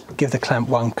place, give the clamp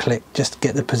one click, just to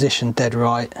get the position dead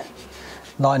right,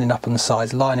 lining up on the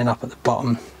sides, lining up at the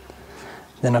bottom.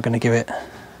 Then I'm going to give it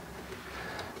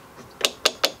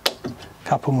a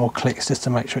couple more clicks just to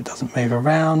make sure it doesn't move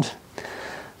around.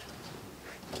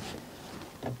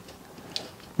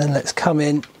 Then let's come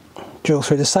in, drill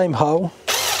through the same hole,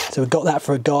 so we've got that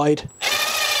for a guide.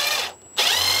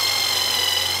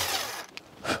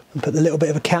 And put a little bit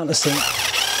of a countersink.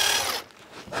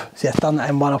 So yeah, I've done that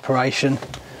in one operation.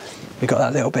 We've got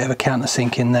that little bit of a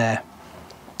countersink in there.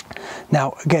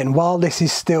 Now again, while this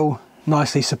is still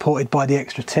nicely supported by the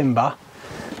extra timber,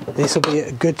 this will be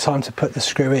a good time to put the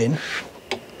screw in.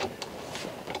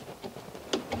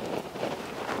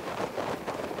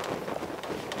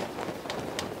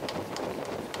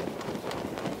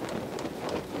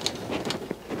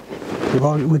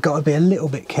 We've got to be a little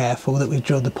bit careful that we've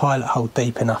drilled the pilot hole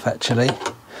deep enough actually.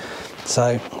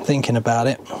 So thinking about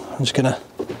it, I'm just going to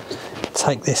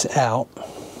take this out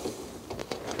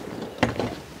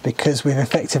because we've been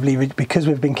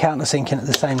countersinking at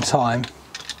the same time.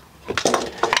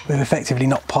 We've effectively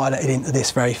not piloted into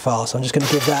this very far, so I'm just going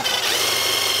to give that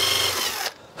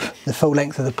the full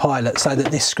length of the pilot so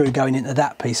that this screw going into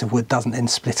that piece of wood doesn't then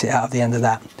split it out of the end of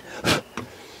that.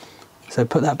 So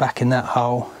put that back in that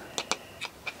hole.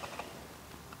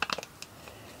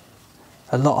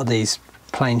 A lot of these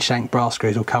plain shank brass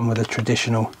screws will come with a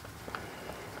traditional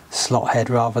slot head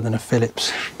rather than a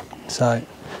Phillips. So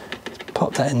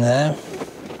pop that in there.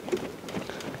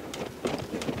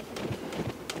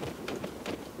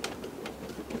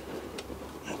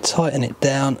 Tighten it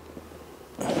down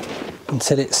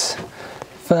until it's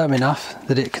firm enough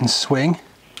that it can swing.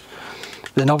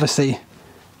 Then obviously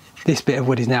this bit of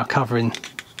wood is now covering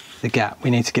the gap. We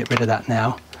need to get rid of that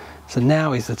now. So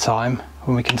now is the time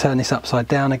when we can turn this upside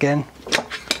down again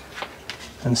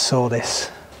and saw this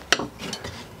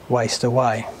waste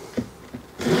away.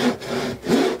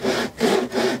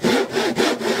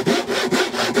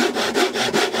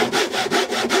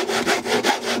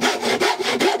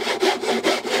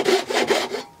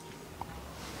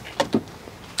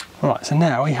 Alright, so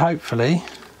now we hopefully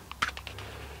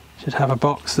should have a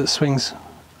box that swings,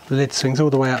 the lid swings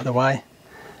all the way out of the way,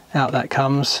 out that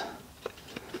comes,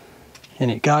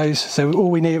 in it goes. So all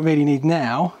we really need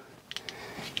now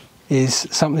is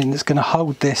something that's going to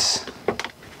hold this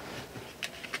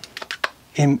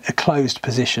in a closed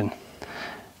position.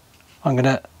 We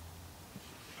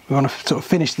want to sort of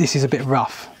finish, this is a bit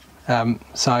rough,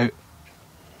 so I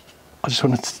just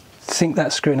want to sink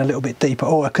that screw in a little bit deeper,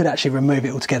 or I could actually remove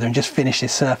it altogether and just finish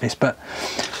this surface, but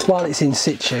while it's in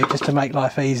situ, just to make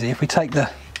life easy, if we take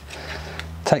the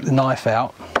knife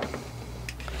out,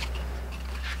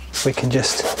 we can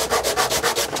just,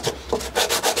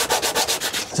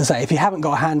 as I say, if you haven't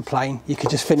got a hand plane, you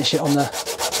could just finish it on the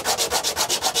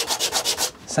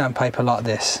sandpaper like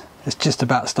this. It's just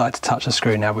about started to touch the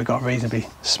screw now. We've got a reasonably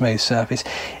smooth surface.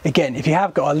 Again, if you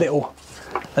have got a little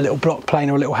block plane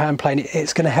or a little hand plane,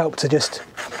 it's going to help to just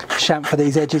chamfer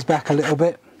these edges back a little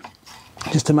bit,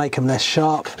 just to make them less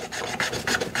sharp,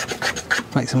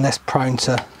 makes them less prone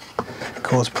to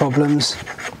cause problems.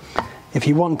 If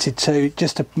you wanted to,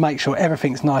 just to make sure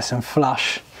everything's nice and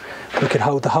flush, we could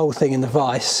hold the whole thing in the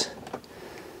vise.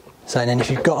 So then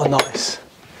if you've got a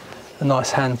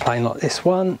nice hand plane like this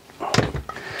one,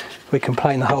 we can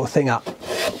plane the whole thing up.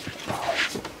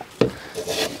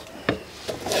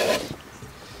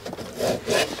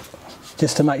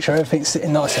 Just to make sure everything's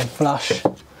sitting nice and flush.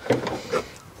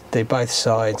 Do both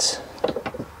sides.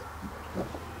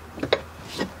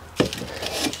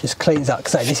 Just cleans up,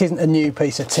 because this isn't a new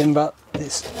piece of timber,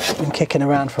 it's been kicking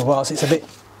around for a while, so it's a bit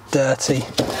dirty.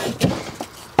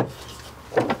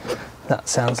 That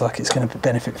sounds like it's going to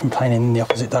benefit from planing in the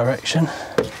opposite direction.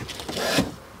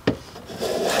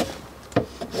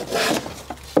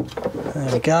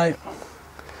 There we go.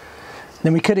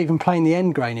 Then we could even plane the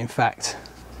end grain, in fact,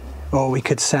 or we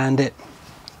could sand it.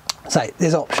 So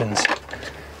there's options.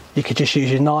 You could just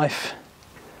use your knife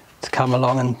to come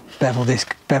along and bevel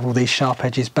these sharp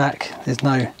edges back.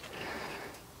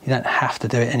 You don't have to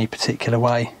do it any particular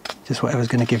way, just whatever's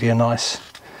going to give you a nice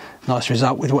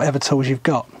result with whatever tools you've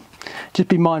got. Just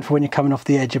be mindful when you're coming off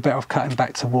the edge, you're better off cutting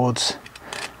back towards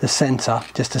the centre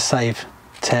just to save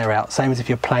tear out. Same as if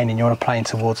you're planing, you want to plane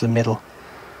towards the middle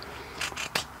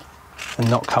and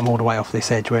not come all the way off this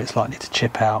edge where it's likely to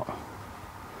chip out.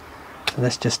 So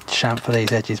let's just chamfer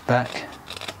these edges back.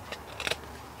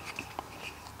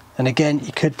 And again,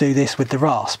 you could do this with the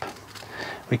rasp.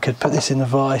 We could put this in the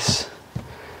vise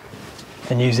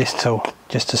and use this tool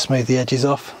just to smooth the edges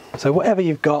off. So whatever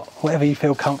you've got, whatever you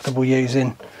feel comfortable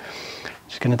using,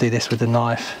 just going to do this with the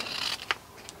knife.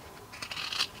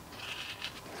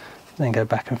 then go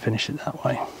back and finish it that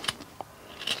way.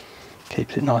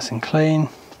 Keeps it nice and clean.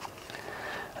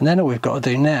 And then all we've got to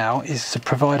do now is to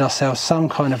provide ourselves some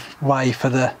kind of way for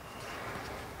the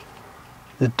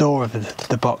door of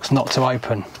the box not to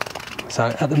open. So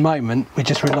at the moment we're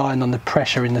just relying on the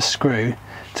pressure in the screw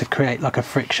to create like a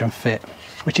friction fit,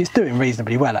 which it's doing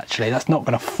reasonably well actually. That's not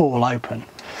going to fall open,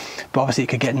 but obviously it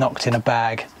could get knocked in a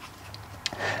bag,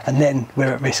 and then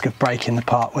we're at risk of breaking the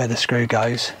part where the screw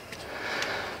goes.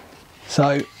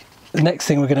 So the next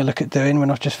thing we're going to look at doing when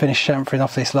I've just finished chamfering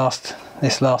off this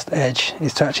last edge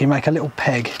is to actually make a little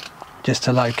peg just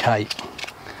to locate.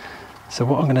 So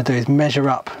what I'm going to do is measure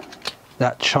up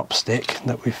that chopstick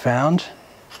that we found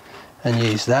and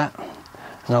use that,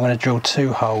 and I'm going to drill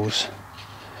 2 holes.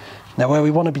 Now where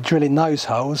we want to be drilling those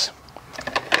holes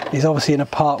is obviously in a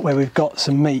part where we've got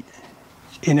some meat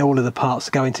in all of the parts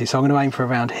to go into, so I'm going to aim for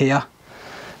around here.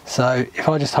 So if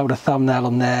I just hold a thumbnail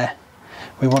on there,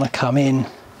 we want to come in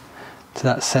to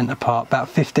that centre part about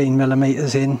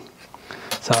 15mm in.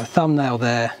 So a thumbnail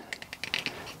there,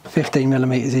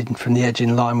 15mm in from the edge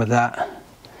in line with that,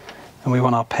 and we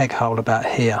want our peg hole about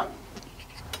here.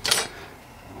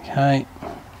 Okay,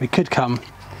 we could come,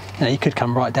 you could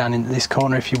come right down into this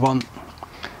corner if you want,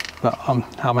 but I'm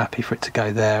happy for it to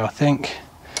go there, I think.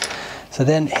 So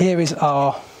then here is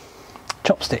our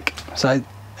chopstick. So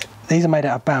these are made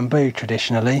out of bamboo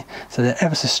traditionally, so they're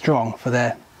ever so strong for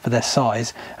their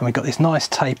size, and we've got this nice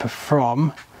taper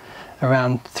from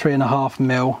around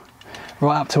 3.5mm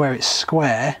right up to where it's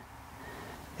square.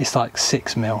 It's like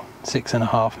 6mm,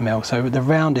 6.5mm. So the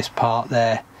roundest part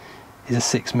there is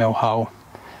a 6mm hole.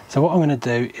 So what I'm going to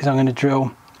do is I'm going to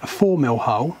drill a 4mm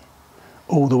hole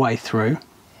all the way through,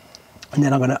 and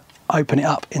then I'm going to open it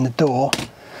up in the door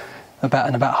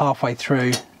about halfway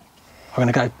through. I'm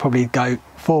going to probably go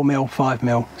 4mm,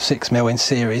 5mm, 6mm in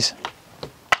series.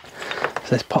 So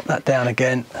let's pop that down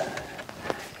again.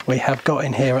 We have got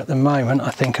in here at the moment, I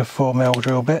think, a 4mm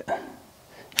drill bit.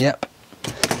 Yep.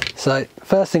 So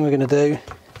first thing we're going to do,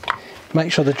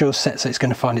 make sure the drill's set so it's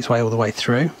going to find its way all the way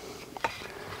through.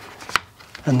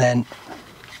 And then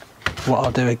what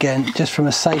I'll do again, just from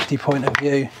a safety point of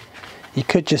view, you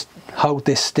could just hold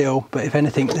this still, but if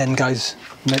anything then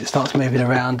starts moving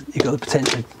around, you've got the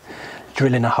potential of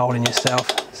drilling a hole in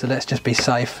yourself. So let's just be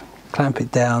safe, clamp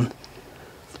it down,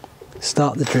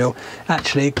 start the drill.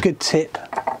 Actually, a good tip,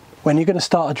 when you're going to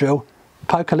start a drill,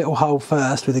 poke a little hole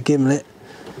first with a gimlet,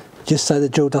 just so the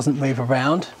drill doesn't move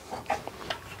around.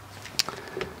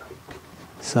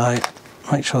 So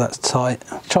make sure that's tight.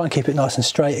 Try and keep it nice and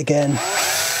straight again.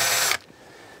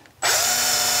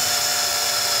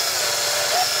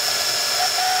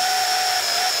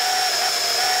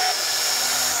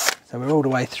 So we're all the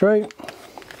way through.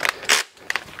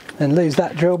 Then lose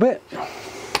that drill bit.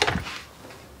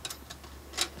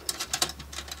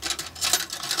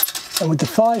 And with the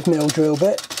 5mm drill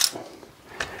bit,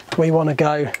 we want to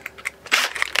go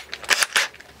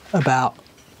about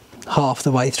half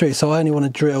the way through. So I only want to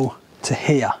drill to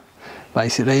here,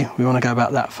 basically. We want to go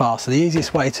about that far. So the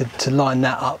easiest way to line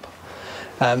that up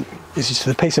is just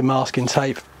with a piece of masking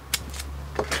tape.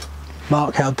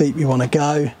 Mark how deep you want to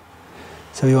go.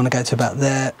 So we want to go to about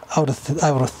there. Hold a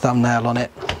thumbnail on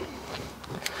it.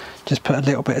 Just put a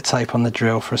little bit of tape on the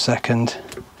drill for a second,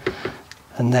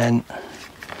 and then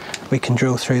we can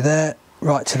drill through there,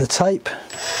 right to the tape.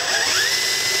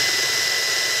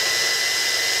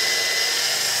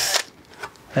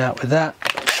 Out with that.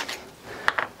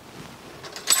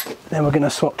 Then we're going to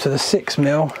swap to the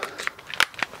 6mm,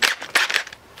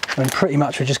 and pretty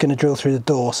much we're just going to drill through the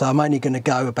door. So I'm only going to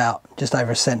go about just over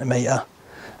 1 centimetre.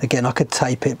 Again, I could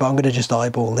tape it, but I'm going to just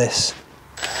eyeball this.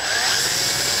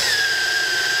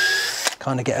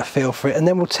 Kind of get a feel for it, and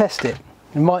then we'll test it.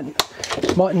 It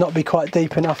might not be quite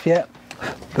deep enough yet,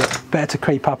 but better to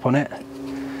creep up on it.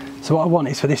 So what I want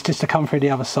is for this just to come through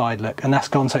the other side, look, and that's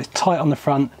gone. So it's tight on the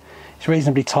front, it's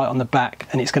reasonably tight on the back,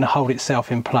 and it's going to hold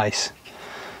itself in place.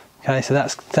 Okay, so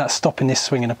that's stopping this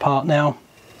swinging apart now.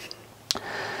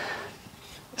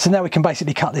 So now we can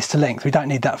basically cut this to length. We don't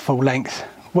need that full length.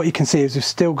 What you can see is we've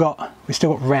still got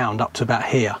round up to about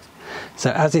here.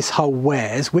 So as this hole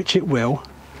wears, which it will,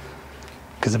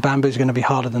 because the bamboo is going to be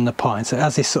harder than the pine, so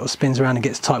as this sort of spins around and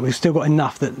gets tight, we've still got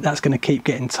enough that's going to keep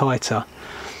getting tighter.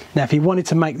 Now if you wanted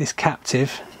to make this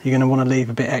captive, you're going to want to leave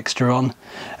a bit extra on,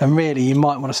 and really you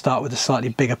might want to start with a slightly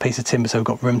bigger piece of timber so we've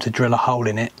got room to drill a hole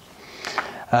in it.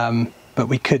 But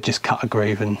we could just cut a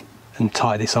groove and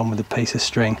tie this on with a piece of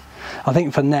string. I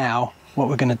think for now what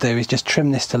we're going to do is just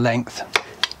trim this to length.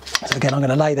 So again, I'm going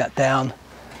to lay that down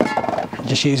and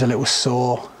just use a little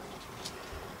saw.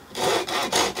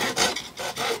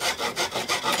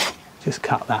 just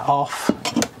cut that off.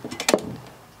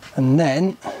 And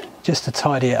then, just to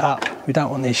tidy it up, we don't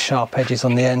want these sharp edges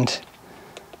on the end.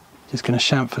 Just going to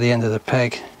chamfer the end of the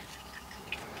peg.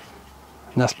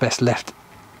 And that's best left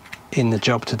in the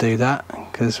job to do that,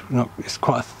 because it's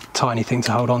quite a tiny thing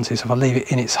to hold on to. So if I leave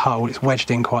it in its hole, it's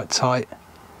wedged in quite tight.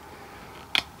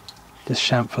 Just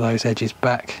chamfer those edges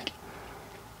back.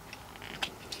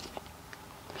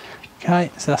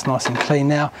 Okay, so that's nice and clean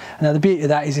now. And now the beauty of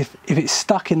that is if it's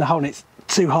stuck in the hole and it's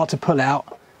too hard to pull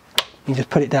out, you just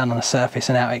put it down on the surface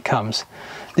and out it comes.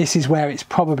 This is where it's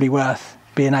probably worth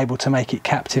being able to make it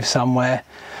captive somewhere,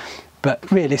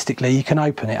 but realistically you can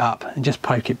open it up and just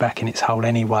poke it back in its hole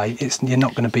anyway. You're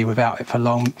not going to be without it for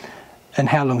long. And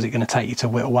how long is it going to take you to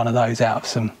whittle one of those out of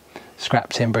some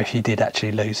scrap timber if you did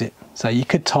actually lose it? So you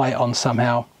could tie it on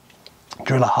somehow,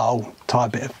 drill a hole, tie a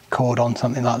bit of cord on,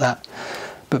 something like that.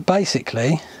 But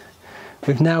basically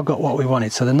we've now got what we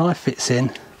wanted. So the knife fits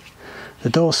in, the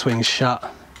door swings shut,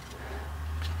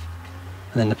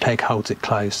 and then the peg holds it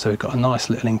closed. So we've got a nice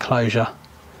little enclosure.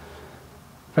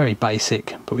 Very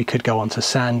basic, but we could go on to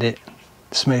sand it,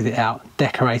 smooth it out,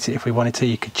 decorate it if we wanted to.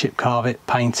 You could chip carve it,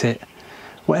 paint it,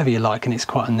 whatever you like, and it's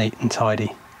quite a neat and tidy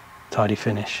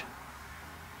finish.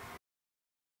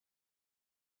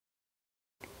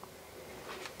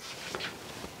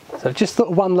 So just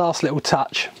thought one last little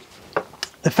touch.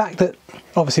 The fact that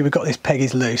obviously we've got this peg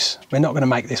is loose, we're not going to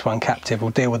make this one captive,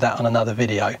 we'll deal with that on another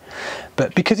video.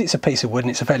 But because it's a piece of wood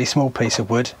and it's a fairly small piece of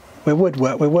wood, we're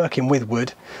working with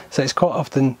wood, so it's quite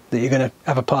often that you're going to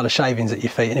have a pile of shavings at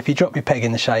your feet, and if you drop your peg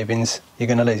in the shavings, you're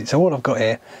going to lose it. So what I've got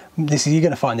here, you're going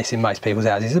to find this in most people's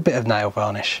houses, is a bit of nail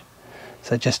varnish.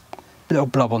 So just a little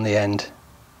blob on the end,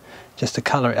 just to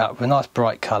colour it up with a nice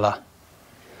bright colour,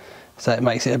 so it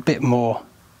makes it a bit more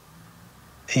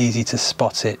easy to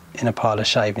spot it in a pile of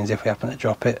shavings if we happen to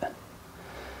drop it.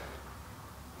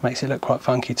 Makes it look quite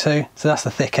funky too. So that's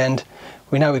the thick end.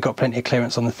 We know we've got plenty of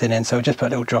clearance on the thin end, so we'll just put a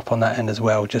little drop on that end as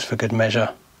well, just for good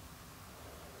measure.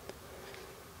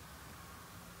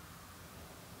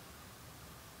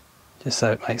 Just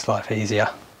so it makes life easier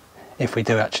if we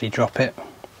do actually drop it.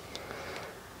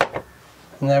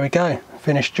 And there we go,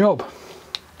 finished job.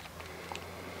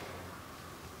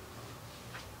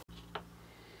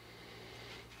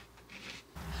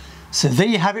 So there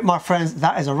you have it, my friends.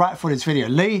 That is a wrap for this video.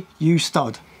 Lee, you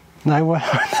stud. No way.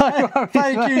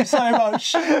 Thank you so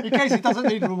much. In case it doesn't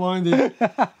need reminding.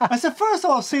 It's the first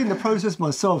time I've seen the process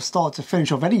myself start to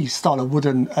finish of any style of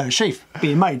wooden sheath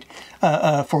being made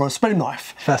for a spoon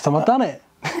knife. First time I've done it.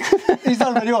 He's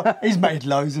done really well. He's made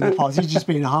loads in the past. He's just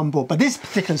been humble. But this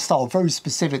particular style, very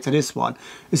specific to this one,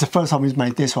 is the first time he's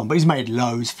made this one. But he's made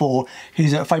loads for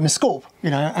his famous scorp, you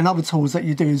know, and other tools that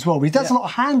you do as well. But he does a lot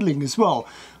of handling as well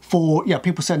for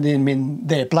people sending him in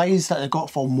their blades that they've got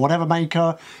from whatever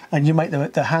maker, and you make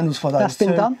the handles for those. That's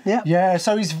been done, yeah. Yeah,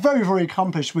 so he's very, very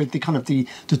accomplished with the kind of the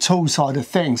tool side of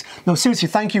things. No, seriously,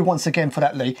 thank you once again for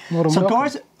that, Lee. So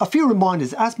guys, a few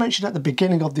reminders. As mentioned at the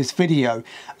beginning of this video,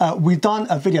 we've done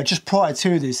a video just prior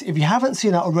to this. If you haven't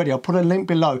seen that already, I'll put a link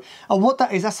below. And what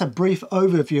that is, that's a brief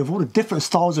overview of all the different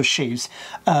styles of sheaths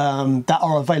that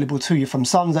are available to you, from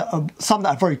some that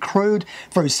are very crude,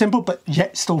 very simple, but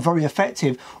yet still very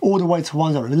effective, all the way to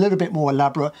ones that are a little bit more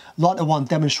elaborate, like the one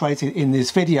demonstrated in this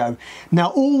video.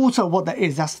 Now, also what that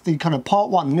is, that's the kind of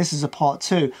part one, and this is a part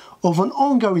two of an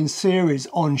ongoing series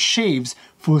on sheaths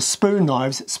for spoon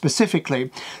knives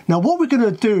specifically. Now, what we're going to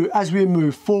do as we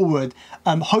move forward,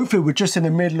 hopefully we're just in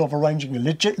the middle of arranging the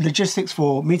logistics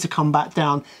for me to come back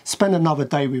down, spend another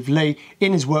day with Lee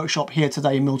in his workshop here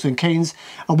today in Milton Keynes.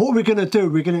 And what we're going to do,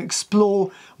 we're going to explore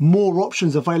more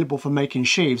options available for making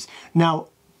sheaths. Now,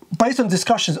 based on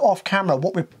discussions off camera,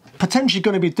 what we're potentially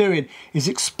going to be doing is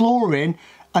exploring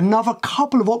another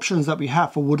couple of options that we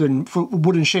have for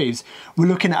wooden sheaths. We're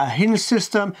looking at a hinge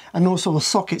system and also a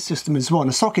socket system as well. And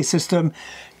a socket system,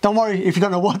 don't worry if you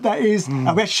don't know what that is. We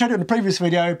actually showed it in the previous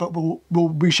video, but we'll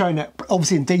be showing it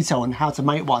obviously in detail on how to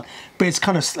make one. But it's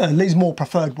kind of Lee's more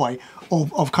preferred way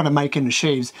of kind of making the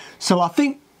sheaths. So I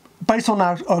think, based on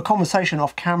our conversation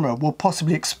off camera, we'll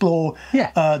possibly explore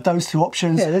those two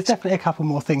options. Yeah, there's definitely a couple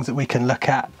more things that we can look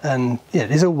at, and yeah,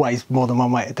 there's always more than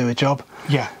one way to do a job.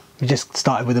 Yeah. We just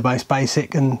started with the most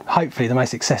basic and hopefully the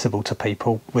most accessible to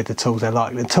people with the tools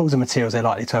the tools and materials they're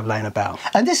likely to have laying about.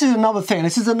 And this is another thing,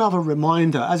 this is another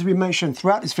reminder, as we mentioned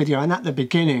throughout this video and at the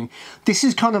beginning, this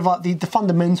is kind of like the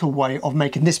fundamental way of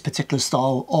making this particular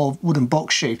style of wooden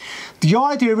box sheath. The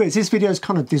idea is this video is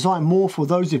kind of designed more for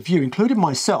those of you, including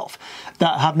myself,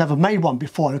 that have never made one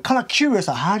before and are kind of curious,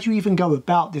 like, how do you even go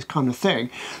about this kind of thing?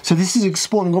 So this is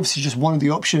exploring obviously just one of the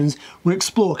options. We'll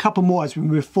explore a couple more as we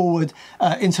move forward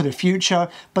into the near future.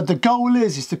 But the goal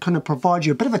is to kind of provide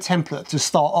you a bit of a template to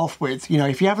start off with. You know,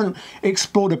 if you haven't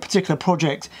explored a particular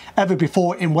project ever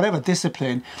before in whatever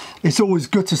discipline, it's always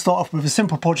good to start off with a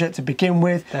simple project to begin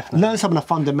with. Definitely. Learn some of the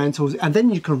fundamentals, and then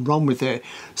you can run with it.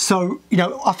 So, you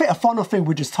know, I think a final thing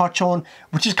we just touch on,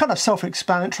 which is kind of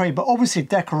self-explanatory, but obviously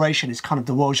decoration is kind of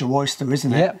the world's your oyster,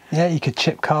 isn't it? Yeah, you could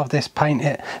chip carve this, paint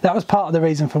it. That was part of the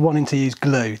reason for wanting to use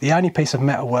glue. The only piece of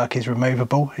metal work is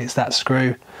removable. It's that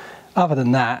screw. Other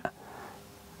than that,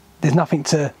 there's nothing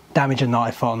to damage a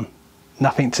knife on,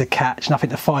 nothing to catch, nothing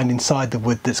to find inside the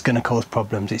wood that's going to cause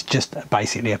problems. It's just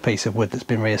basically a piece of wood that's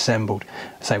been reassembled.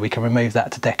 So we can remove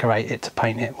that to decorate it, to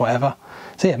paint it, whatever.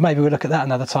 So yeah, maybe we'll look at that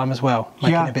another time as well,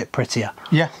 make it a bit prettier.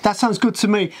 Yeah, that sounds good to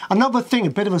me. Another thing, a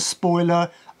bit of a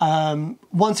spoiler,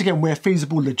 once again, where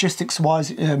feasible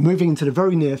logistics-wise, moving into the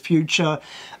very near future.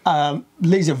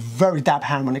 Lee's a very dab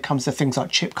hand when it comes to things like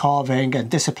chip carving and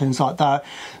disciplines like that.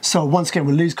 So once again,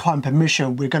 with Lee's kind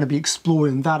permission, we're going to be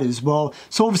exploring that as well.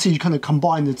 So obviously you kind of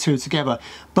combine the two together.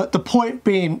 But the point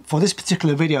being, for this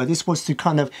particular video, this was to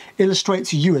kind of illustrate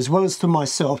to you as well as to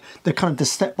myself the kind of the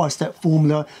step-by-step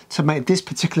formula to make this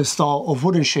particular style of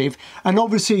wooden sheath. And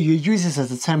obviously you use this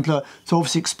as a template to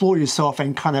obviously explore yourself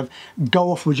and kind of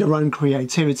go off with your own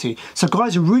creativity. So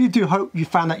guys, I really do hope you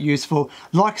found that useful.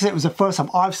 Like I said, it was the first time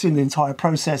I've seen the entire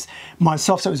process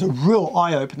myself, so it was a real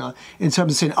eye-opener in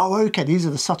terms of saying, oh okay, these are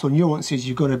the subtle nuances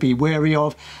you've got to be wary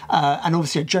of, and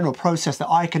obviously a general process that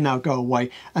I can now go away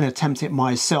and attempt it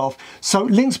myself. So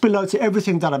links below to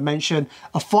everything that I mentioned.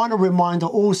 A final reminder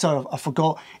also, I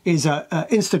forgot, is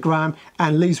Instagram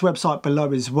and Lee's website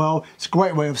below as well. It's a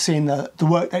great way of seeing the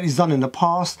work that he's done in the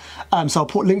past, so I'll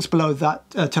put links below that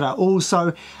to that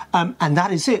also. And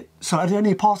that is it. So are there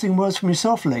any parting words from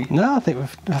yourself, Lee? No, I think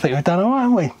we've done all right,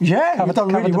 haven't we? Yeah, we've done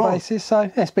really well. Bases, so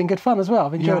yeah, it's been good fun as well.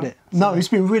 I've enjoyed it. So. No, it's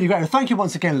been really great. Thank you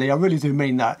once again, Lee. I really do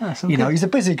mean that. You know, he's a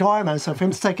busy guy, man. So for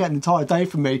him to take out an entire day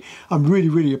from me, I'm really,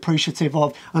 really appreciative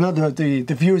of. I know the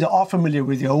viewers that are familiar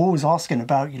with you are always asking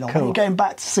about, you know, when are you getting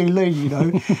back to see Lee, you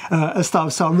know, and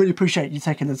stuff. So I really appreciate you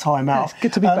taking the time out. Yeah, it's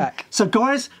good to be back. So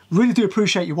guys, really do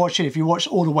appreciate you watching. If you watched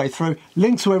all the way through,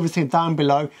 link to everything down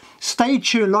below. Stay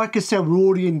tuned. Like I said, we're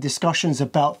already in discussions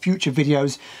about future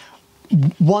videos.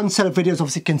 One set of videos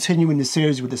obviously continuing the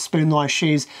series with the spoon knife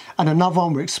sheaths, and another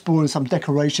one we're exploring some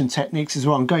decoration techniques as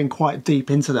well. I'm going quite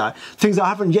deep into that, things that I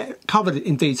haven't yet covered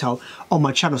in detail on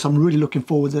my channel, so I'm really looking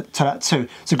forward to that too.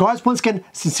 So guys, once again,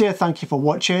 sincere thank you for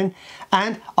watching,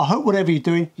 and I hope whatever you're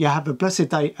doing, you have a blessed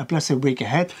day, a blessed week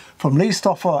ahead. From Lee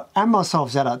Stoffer and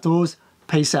myself, Zed Outdoors,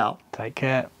 peace out. Take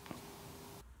care.